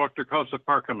car, walked across the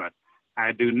parking lot.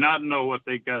 I do not know what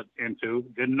they got into,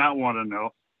 did not want to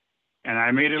know. And I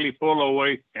immediately pulled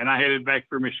away, and I headed back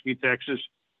for Mesquite, Texas.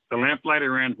 The lamplighter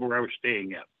ran where I was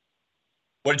staying at.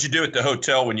 What did you do at the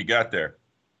hotel when you got there?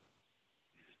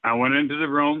 I went into the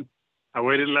room. I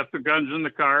waited, left the guns in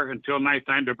the car until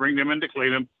nighttime to bring them in to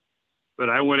clean them. But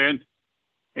I went in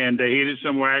and heated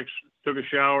some wax, took a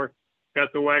shower,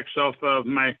 got the wax off of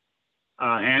my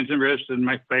hands and wrists and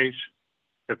my face,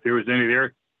 if there was any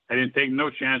there. I didn't take no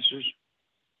chances.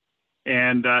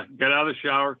 And got out of the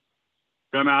shower,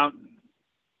 come out,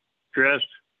 dressed,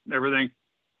 everything.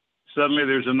 Suddenly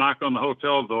there's a knock on the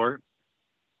hotel door,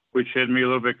 which had me a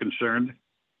little bit concerned.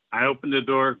 I opened the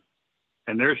door,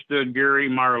 and there stood Gary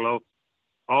Marlowe,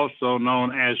 also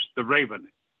known as the Raven.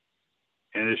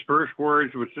 And his first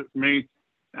words was to me,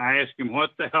 I asked him,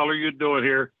 what the hell are you doing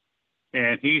here?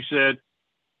 And he said,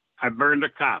 I burned a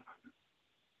cop.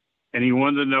 And he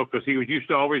wanted to know, because he was used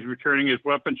to always returning his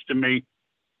weapons to me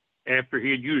after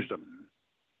he had used them.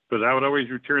 Because I would always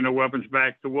return the weapons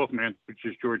back to Wolfman, which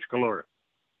is George Calora.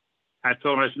 I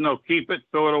told him, I said, no, keep it,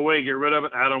 throw it away, get rid of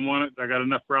it. I don't want it. I got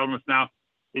enough problems now.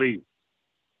 Leave.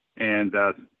 And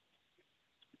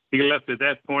he left at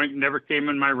that point, never came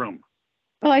in my room.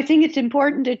 Well, I think it's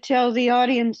important to tell the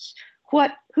audience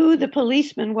who the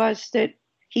policeman was that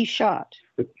he shot.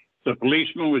 The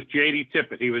policeman was J.D.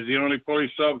 Tippett. He was the only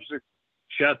police officer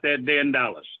shot that day in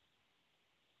Dallas.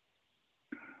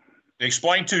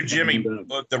 Explain to Jimmy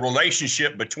the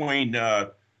relationship between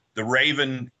the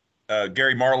Raven,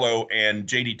 Gary Marlowe, and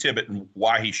J.D. Tippett, and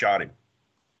why he shot him.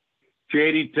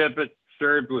 J.D. Tippett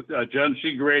served with John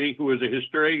C. Grady, who was a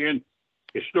historian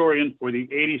for the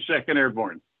 82nd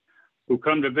Airborne. who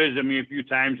come to visit me a few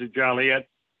times at Joliet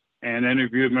and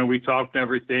interviewed me. We talked and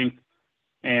everything.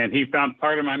 And he found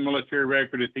part of my military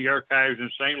record at the archives in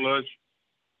St. Louis.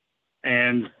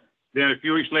 And then a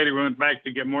few weeks later, we went back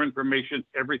to get more information.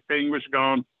 Everything was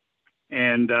gone.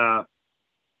 And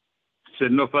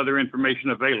said no further information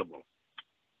available.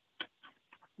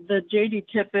 The J.D.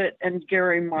 Tippett and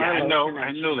Gary Marlowe. Yeah,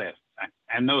 I know that.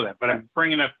 I know that. But I'm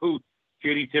bringing up who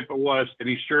J.D. Tippett was, and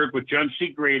he served with John C.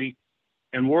 Grady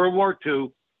in World War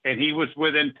II, and he was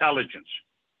with intelligence.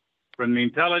 From the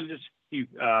intelligence, he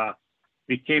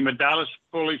became a Dallas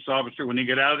police officer when he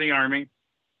got out of the Army,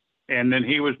 and then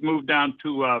he was moved down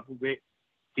to,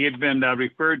 he had been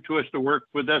referred to us to work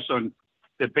with us on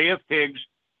the Bay of Pigs,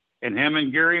 and him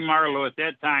and Gary Marlowe at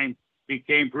that time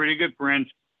became pretty good friends.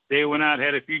 They went out,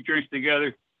 had a few drinks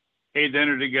together, ate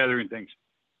dinner together and things.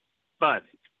 But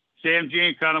Sam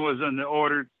Giancana was in the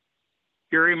order.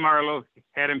 Gary Marlowe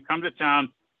had him come to town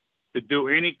to do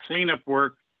any cleanup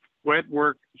work, wet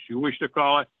work, as you wish to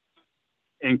call it,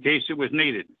 in case it was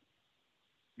needed.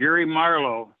 Gary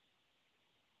Marlowe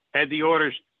had the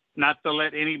orders not to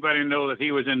let anybody know that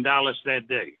he was in Dallas that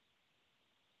day.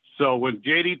 So when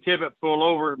J.D. Tippett pulled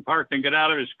over and parked and got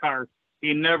out of his car,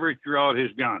 he never drew out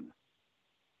his gun.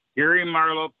 Gary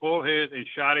Marlowe pulled his and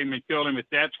shot him and killed him at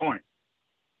that point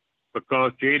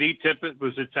because J.D. Tippett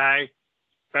was a tie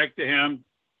back to him.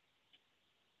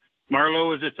 Marlowe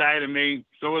was a tie to me.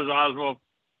 So was Oswald.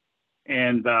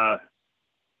 And that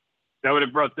would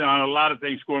have brought down a lot of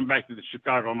things going back to the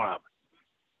Chicago mob.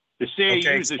 The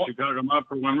CIA used the Chicago mob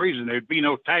for one reason. There'd be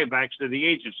no tiebacks to the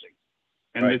agency.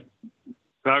 And the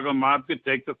Chicago mob could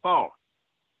take the fall.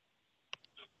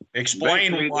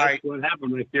 Explain basically, why. That's what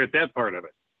happened right there at that part of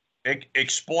it.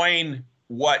 Explain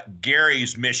what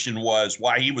Gary's mission was,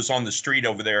 why he was on the street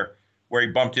over there where he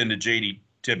bumped into J.D.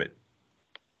 Tippett.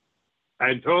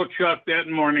 I told Chuck that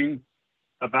morning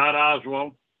about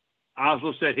Oswald.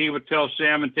 Oswald said he would tell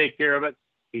Sam and take care of it.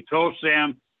 He told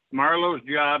Sam Marlowe's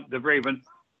job, the Raven,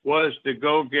 was to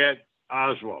go get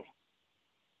Oswald.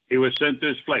 He was sent to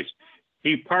his place.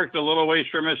 He parked a little ways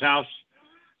from his house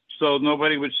so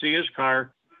nobody would see his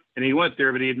car. And he went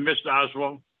there, but he had missed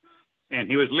Oswald. And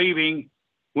he was leaving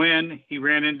when he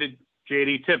ran into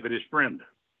J.D. Tippett, his friend.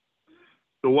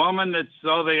 The woman that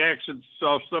saw the accident,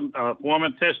 saw some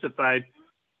woman testified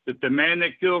that the man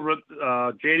that killed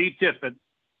J.D. Tippett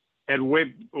had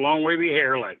long wavy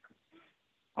hair, like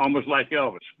almost like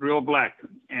Elvis, real black.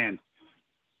 And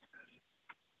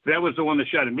that was the one that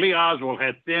shot him. Lee Oswald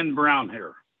had thin brown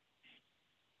hair.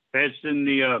 That's in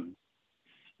the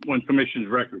Warren Commission's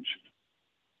records.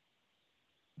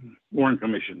 Warren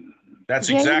Commission. That's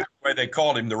exactly why they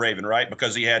called him the Raven, right?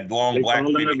 Because he had long black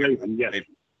hair. Raven, yes.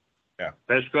 Yeah.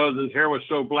 That's because his hair was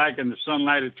so black in the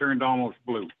sunlight it turned almost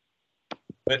blue.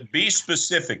 But be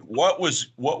specific. What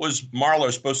was Marlowe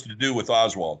supposed to do with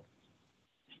Oswald?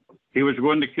 He was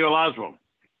going to kill Oswald.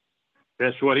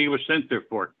 That's what he was sent there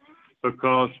for.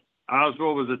 Because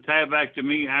Oswald was a tie back to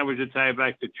me, I was a tie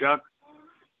back to Chuck,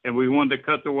 and we wanted to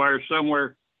cut the wire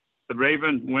somewhere. The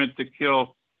Raven went to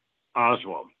kill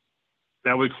Oswald.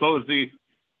 That would close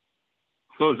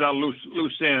out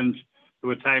loose ends that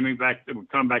would tie me back, that would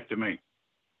come back to me.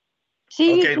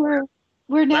 See, okay.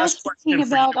 We're now speaking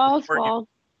about Oswald.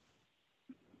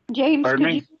 James,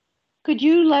 could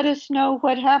you let us know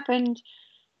what happened,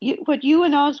 what you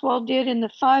and Oswald did in the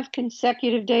 5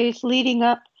 consecutive days leading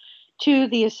up to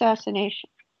the assassination?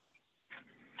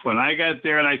 When I got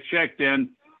there and I checked in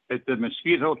at the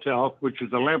Mesquite Hotel, which was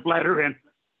the Lamplighter Inn,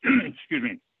 excuse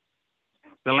me,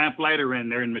 the Lamplighter Inn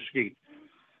there in Mesquite.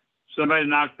 Somebody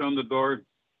knocked on the door,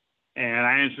 and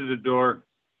I answered the door,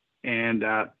 and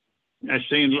I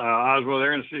seen Oswald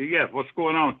there, and I said, "Yeah, what's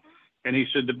going on?" And he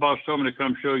said, "The boss told me to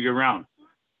come show you around."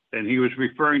 And he was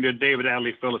referring to David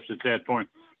Adley Phillips at that point,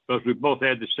 because we both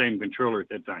had the same controller at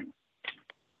that time.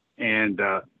 And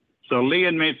so Lee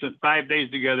and me spent 5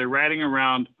 days together riding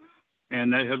around,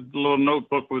 and they had a little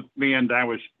notebook with me, and I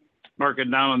was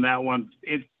marking down on that one,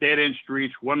 dead-end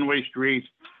streets, one-way streets,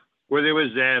 where they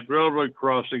was at, railroad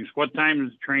crossings, what time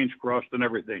the trains crossed and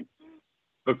everything.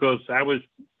 Because I was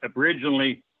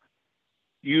originally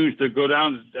used to go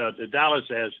down to Dallas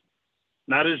as,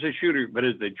 not as a shooter, but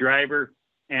as the driver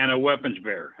and a weapons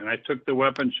bearer. And I took the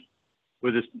weapons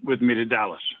with me to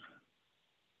Dallas.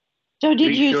 So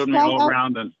did you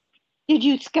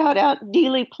scout out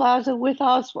Dealey Plaza with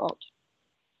Oswald?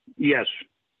 Yes.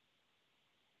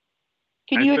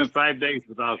 I spent 5 days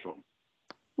with Oswald.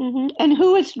 Mm-hmm. And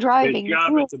who was driving? His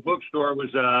job at the bookstore was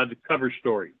the cover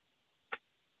story.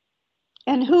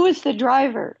 And who was the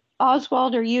driver,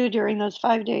 Oswald or you, during those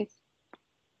 5 days?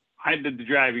 I did the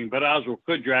driving, but Oswald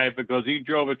could drive because he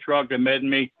drove a truck and met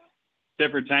me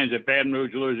different times at Baton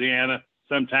Rouge, Louisiana,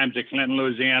 sometimes at Clinton,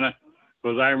 Louisiana,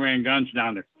 because I ran guns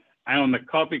down there. I owned the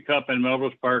Coffee Cup in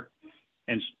Melrose Park,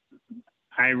 and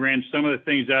I ran some of the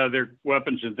things out of their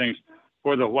weapons and things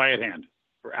for the White Hand,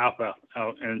 for Alpha,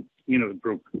 and the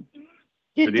group.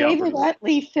 Did David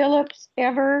Atlee Phillips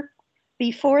ever,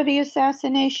 before the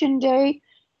assassination day,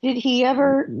 did he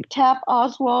ever tap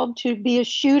Oswald to be a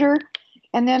shooter,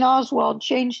 and then Oswald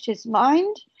changed his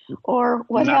mind, or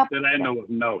what happened? Not that I know of.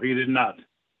 No, he did not.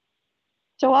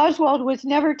 So Oswald was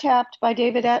never tapped by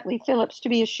David Atlee Phillips to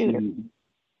be a shooter?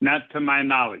 Not to my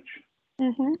knowledge.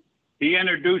 Mm-hmm. He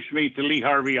introduced me to Lee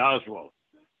Harvey Oswald,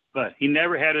 but he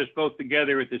never had us both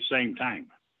together at the same time.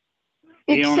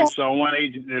 He only saw one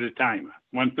agent at a time,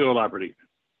 one field operative.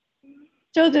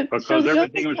 Because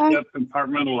everything was kept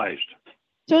compartmentalized.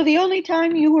 So the only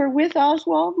time you were with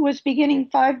Oswald was beginning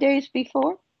 5 days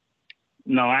before?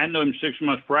 No, I knew him 6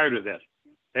 months prior to that.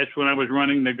 That's when I was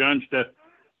running the guns to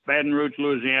Baton Rouge,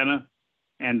 Louisiana,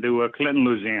 and to Clinton,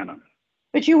 Louisiana.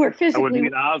 But you were physically... I would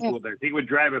meet Oswald there. He would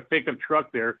drive a pickup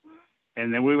truck there,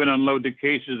 and then we would unload the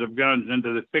cases of guns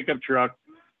into the pickup truck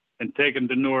and take them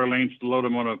to New Orleans to load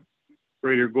them on a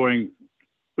freighter going...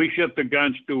 We shipped the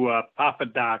guns to Papa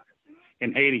Doc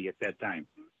in Haiti at that time.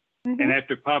 Mm-hmm. And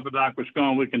after Papa Doc was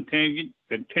gone, we continued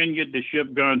to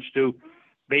ship guns to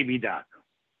Baby Doc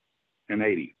in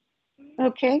Haiti.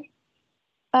 Okay.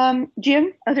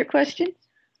 Jim, other questions?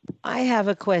 I have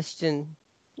a question.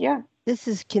 Yeah. This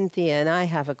is Cynthia, and I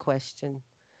have a question.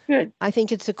 Good. I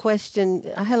think it's a question.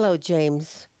 Hello,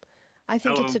 James. I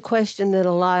think Hello. It's a question that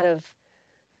a lot of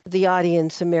the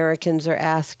audience, Americans, are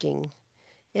asking.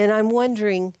 And I'm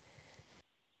wondering,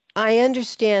 I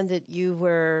understand that you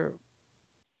were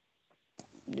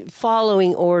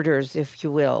following orders, if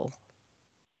you will.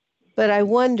 But I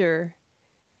wonder,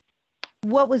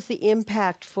 what was the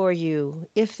impact for you,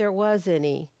 if there was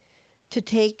any, to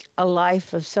take a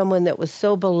life of someone that was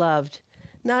so beloved,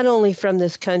 not only from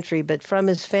this country, but from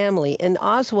his family, and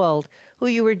Oswald, who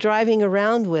you were driving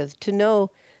around with, to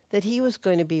know that he was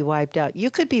going to be wiped out?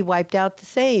 You could be wiped out the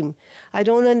same. I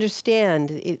don't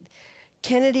understand.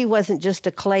 Kennedy wasn't just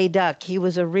a clay duck. He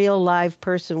was a real live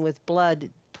person with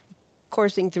blood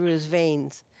coursing through his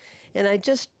veins. And I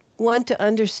just want to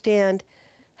understand,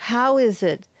 how is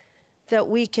it that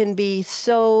we can be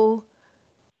so,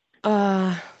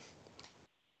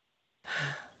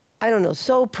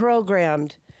 so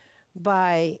programmed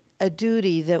by a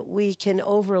duty that we can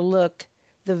overlook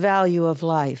the value of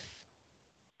life?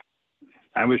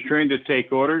 I was trained to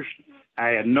take orders. I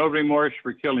had no remorse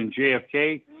for killing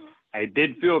JFK. I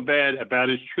did feel bad about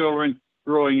his children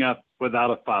growing up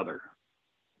without a father.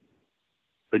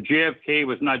 But JFK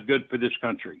was not good for this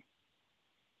country.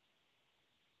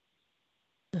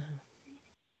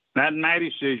 Not my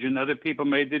decision. Other people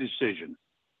made the decision.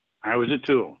 I was a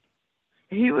tool.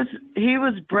 He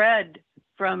was bred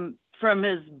from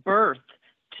his birth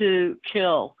to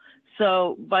kill.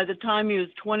 So by the time he was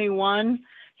 21,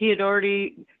 he had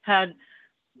already had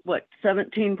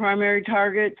 17 primary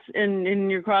targets in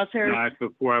your crosshairs? Not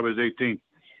before I was 18.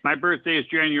 My birthday is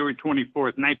January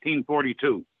 24th,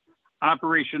 1942.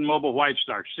 Operation Mobile White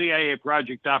Star, CIA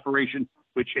project operation,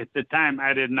 which at the time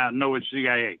I did not know was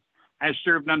CIA. I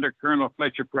served under Colonel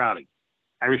Fletcher Prouty.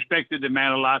 I respected the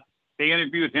man a lot. They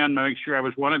interviewed him to make sure I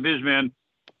was one of his men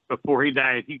before he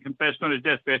died. He confessed on his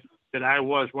deathbed that I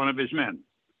was one of his men.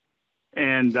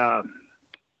 And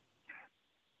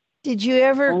did you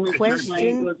ever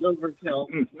question? Was overkill.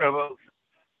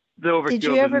 The overkill did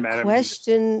you ever didn't matter.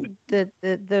 question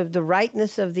the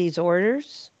rightness of these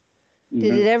orders? Mm-hmm.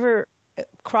 Did it ever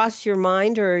cross your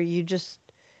mind, or you just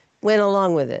went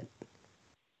along with it?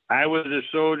 I was a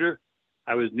soldier.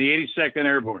 I was in the 82nd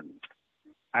Airborne.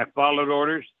 I followed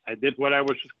orders. I did what I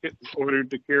was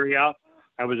ordered to carry out.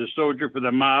 I was a soldier for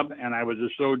the mob, and I was a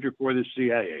soldier for the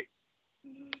CIA.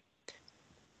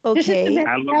 Okay.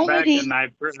 I look back and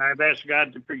I've asked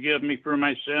God to forgive me for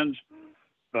my sins,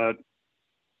 but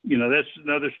that's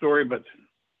another story. But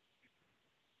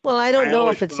well, I don't know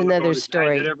if it's another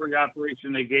story. I did every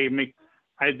operation they gave me.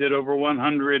 I did over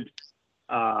 100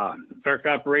 dark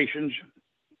operations.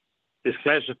 It's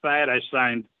classified. I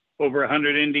signed over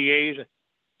 100 NDAs,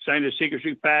 signed a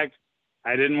secrecy pact.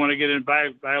 I didn't want to get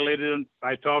violated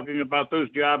by talking about those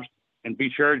jobs and be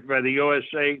charged by the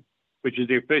OSA, which is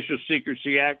the Official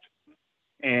Secrecy Act.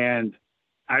 And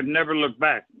I've never looked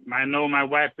back. I know my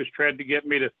wife has tried to get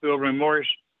me to feel remorse,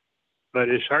 but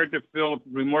it's hard to feel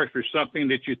remorse for something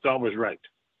that you thought was right.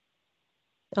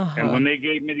 Uh-huh. And when they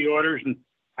gave me the orders and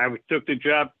I took the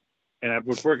job, and I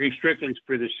was working strictly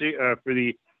for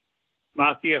the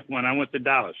Mafia when I went to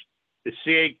Dallas. The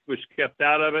CIA was kept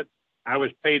out of it. I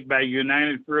was paid by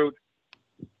United Fruit.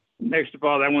 Next of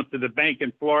all, I went to the bank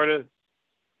in Florida.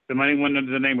 The money went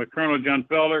under the name of Colonel John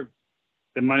Felder.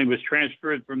 The money was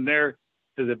transferred from there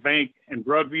to the bank in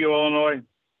Broadview, Illinois,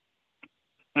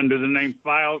 under the name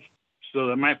Files, so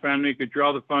that my family could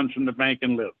draw the funds from the bank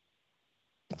and live.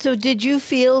 So did you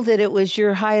feel that it was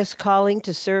your highest calling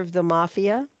to serve the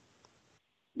mafia?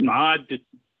 No,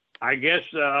 I guess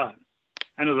I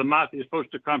know the mafia is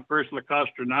supposed to come first, La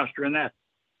Costa Nostra and that.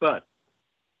 But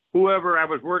whoever I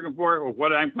was working for or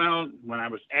what I found, when I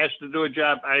was asked to do a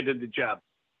job, I did the job.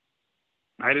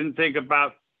 I didn't think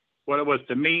about what it was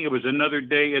to me. It was another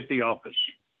day at the office.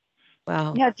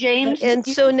 Wow. Yeah, James. And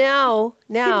so now,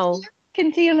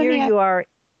 Cynthia, let here me you are.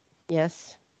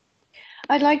 Yes.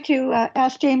 I'd like to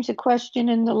ask James a question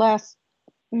in the last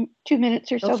 2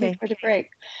 minutes or so Okay. before the break.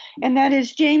 And that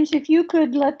is, James, if you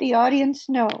could let the audience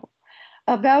know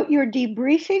about your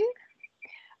debriefing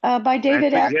by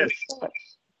David Yes. Atlas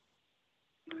Phillips.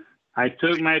 I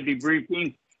took my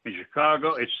debriefing in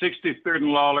Chicago at 63rd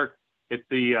and Lawler at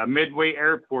the Midway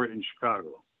Airport in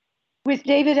Chicago. With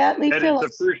David Atlee That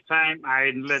Phillips. is the first time I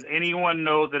had let anyone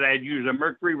know that I had used a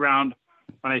mercury round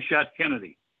when I shot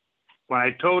Kennedy. When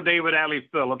I told David Atlee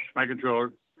Phillips, my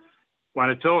controller, when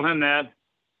I told him that,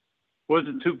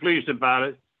 wasn't too pleased about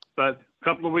it. But a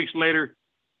couple of weeks later,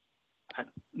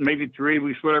 maybe 3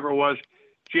 weeks, whatever it was,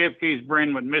 JFK's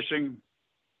brain went missing.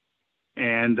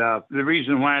 And the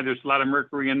reason why there's a lot of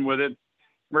mercury in with it,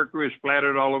 mercury is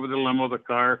splattered all over the limo, the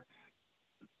car.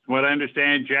 What I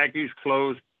understand, Jackie's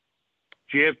clothes,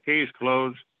 JFK's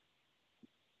clothes,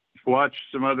 watched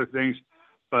some other things.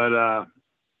 But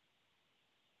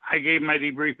I gave my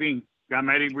debriefing, got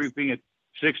my debriefing at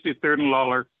 63rd and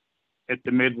Lawler at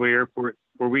the Midway Airport,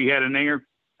 where we had a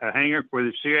hangar for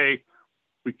the CIA.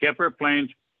 We kept our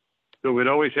planes, so we'd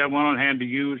always have one on hand to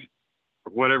use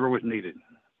for whatever was needed.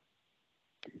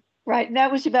 Right, and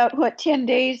that was about, what, 10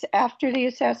 days after the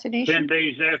assassination? 10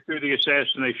 days after the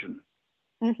assassination.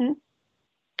 Mm-hmm.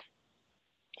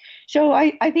 So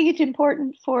I think it's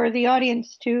important for the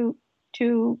audience to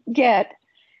get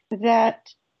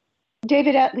that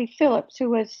David Atlee Phillips,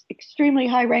 who was extremely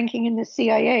high-ranking in the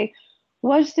CIA,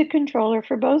 was the controller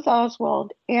for both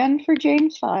Oswald and for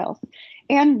James Files,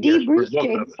 and Yes, for debriefed both of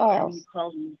James us. Files.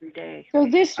 Called him every day. So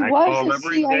this I was called a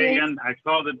every CIA. day, and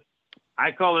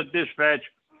I called the dispatch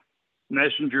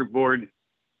messenger board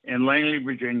in Langley,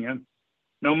 Virginia.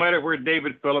 No matter where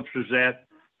David Phillips was at,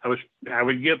 I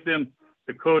would give them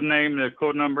the code name, the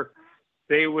code number.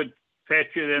 They would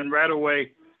patch it in right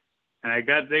away. And I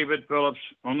got David Phillips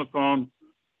on the phone,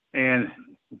 and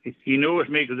he knew it was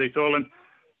me because they told him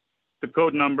the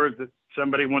code number that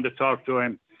somebody wanted to talk to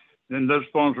him. And those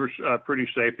phones were pretty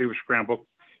safe. They were scrambled.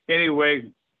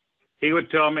 Anyway, he would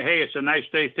tell me, hey, it's a nice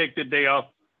day. Take the day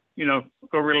off. You know,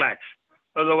 go relax.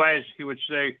 Otherwise, he would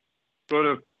say, go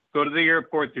to the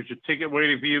airport. There's a ticket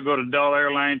waiting for you. Go to Dell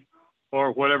Airlines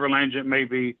or whatever lines it may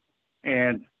be.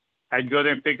 And I'd go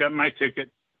there and pick up my ticket.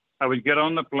 I would get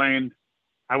on the plane.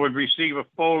 I would receive a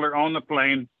folder on the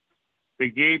plane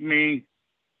that gave me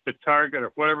the target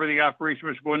or whatever the operation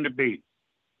was going to be.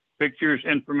 Pictures,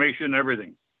 information,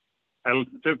 everything. I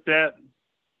took that,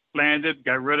 landed,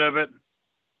 got rid of it.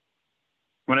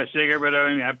 When I say get rid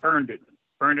of it, I burned it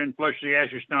and flushed the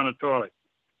ashes down the toilet.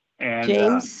 And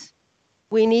James,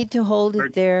 we need to hold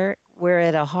it there. We're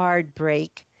at a hard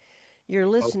break. You're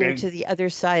listening to The Other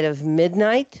Side of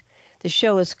Midnight. The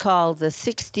show is called The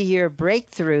 60-Year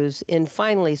Breakthroughs in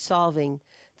Finally Solving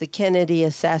the Kennedy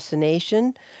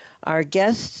Assassination. Our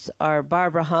guests are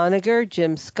Barbara Honegger,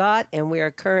 Jim Scott, and we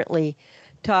are currently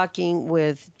talking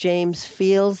with James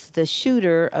Fields, the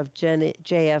shooter of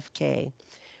JFK.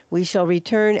 We shall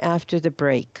return after the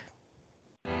break.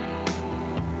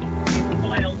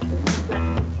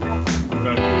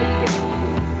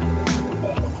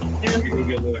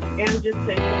 And just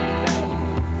say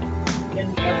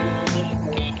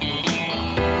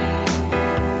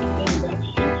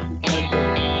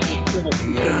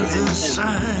The other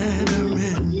side of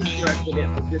midnight.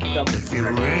 If you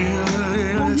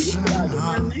really listen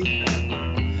hard, you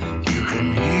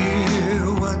can hear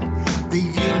what the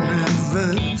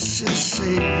universe is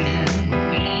saying.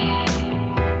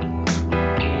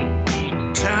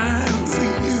 Time for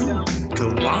you to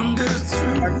wander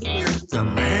through the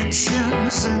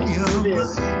mansions in your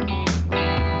mind.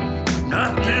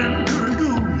 Nothing to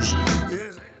lose,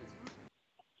 there's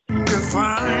everything to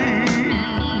find.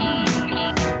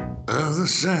 Other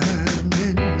side of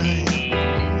midnight.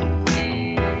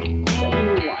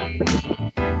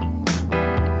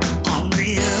 On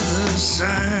the other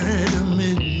side of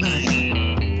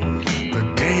midnight,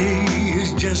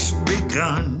 just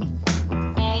begun.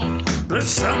 But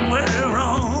somewhere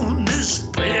on this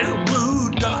pale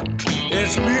blue dot,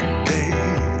 it's midday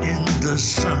in the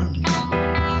sun.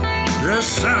 The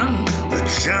sun that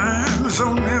shines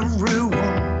on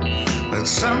everyone at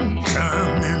some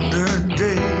time in the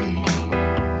day.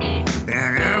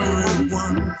 And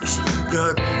everyone's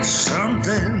got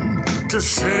something to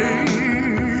say.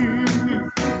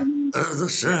 Other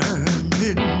side of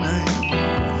midnight.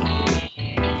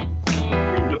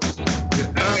 The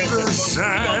other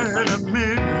side of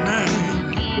midnight.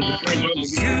 You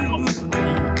can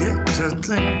get to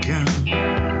thinking.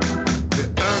 The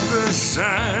other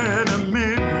side of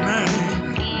midnight.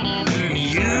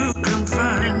 You can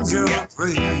find your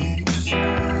place.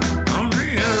 On the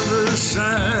other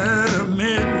side of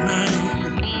midnight.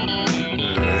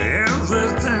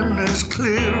 Everything is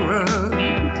clearer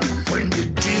when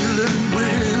you're dealing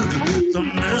with the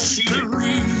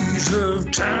mysteries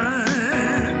of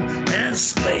time and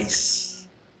space.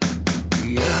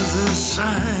 The other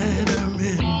side of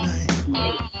midnight.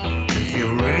 If you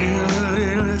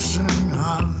really listen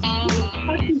hard,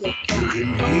 you can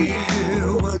hear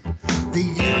what the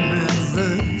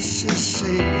universe is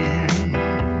saying.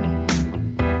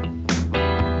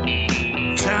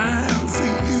 Time for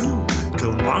you to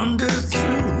wander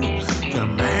through the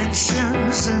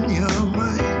mansions in your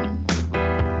mind.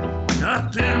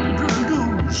 Nothing to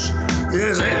lose,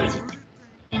 there's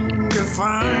everything to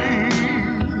find.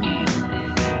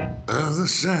 Other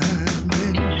side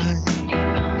midnight.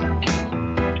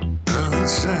 Other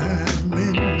side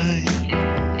midnight.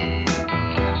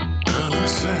 Other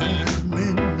side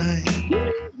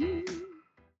midnight.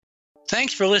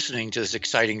 Thanks for listening to this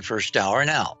exciting first hour.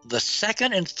 Now, the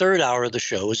second and third hour of the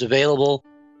show is available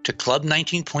to Club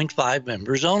 19.5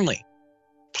 members only.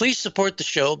 Please support the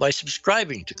show by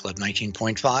subscribing to Club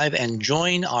 19.5 and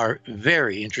join our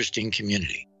very interesting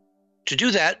community. To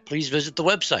do that, please visit the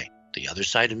website,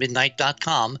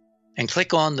 theothersideofmidnight.com, and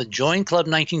click on the Join Club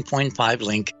 19.5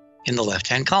 link in the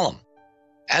left-hand column.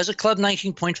 As a Club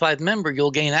 19.5 member,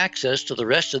 you'll gain access to the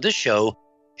rest of this show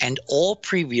and all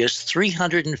previous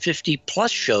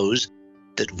 350-plus shows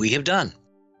that we have done.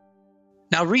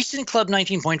 Now, recent Club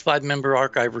 19.5 member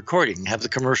archive recordings have the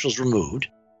commercials removed,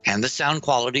 and the sound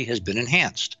quality has been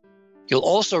enhanced. You'll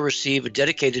also receive a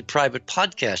dedicated private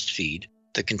podcast feed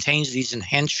that contains these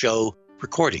enhanced show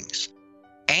recordings.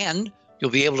 And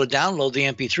you'll be able to download the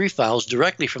MP3 files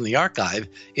directly from the archive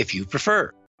if you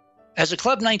prefer. As a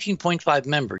Club 19.5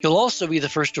 member, you'll also be the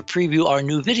first to preview our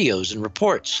new videos and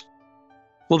reports.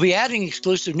 We'll be adding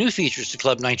exclusive new features to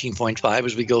Club 19.5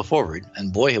 as we go forward,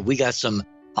 and boy, have we got some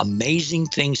amazing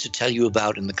things to tell you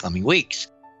about in the coming weeks.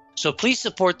 So please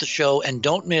support the show and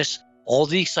don't miss all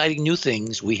the exciting new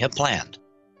things we have planned.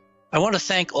 I want to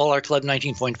thank all our Club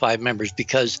 19.5 members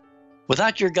because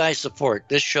without your guys' support,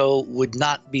 this show would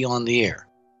not be on the air.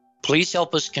 Please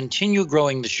help us continue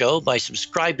growing the show by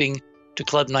subscribing to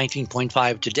Club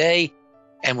 19.5 today.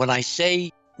 And when I say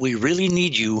we really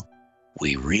need you,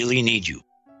 we really need you.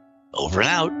 Over and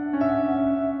out.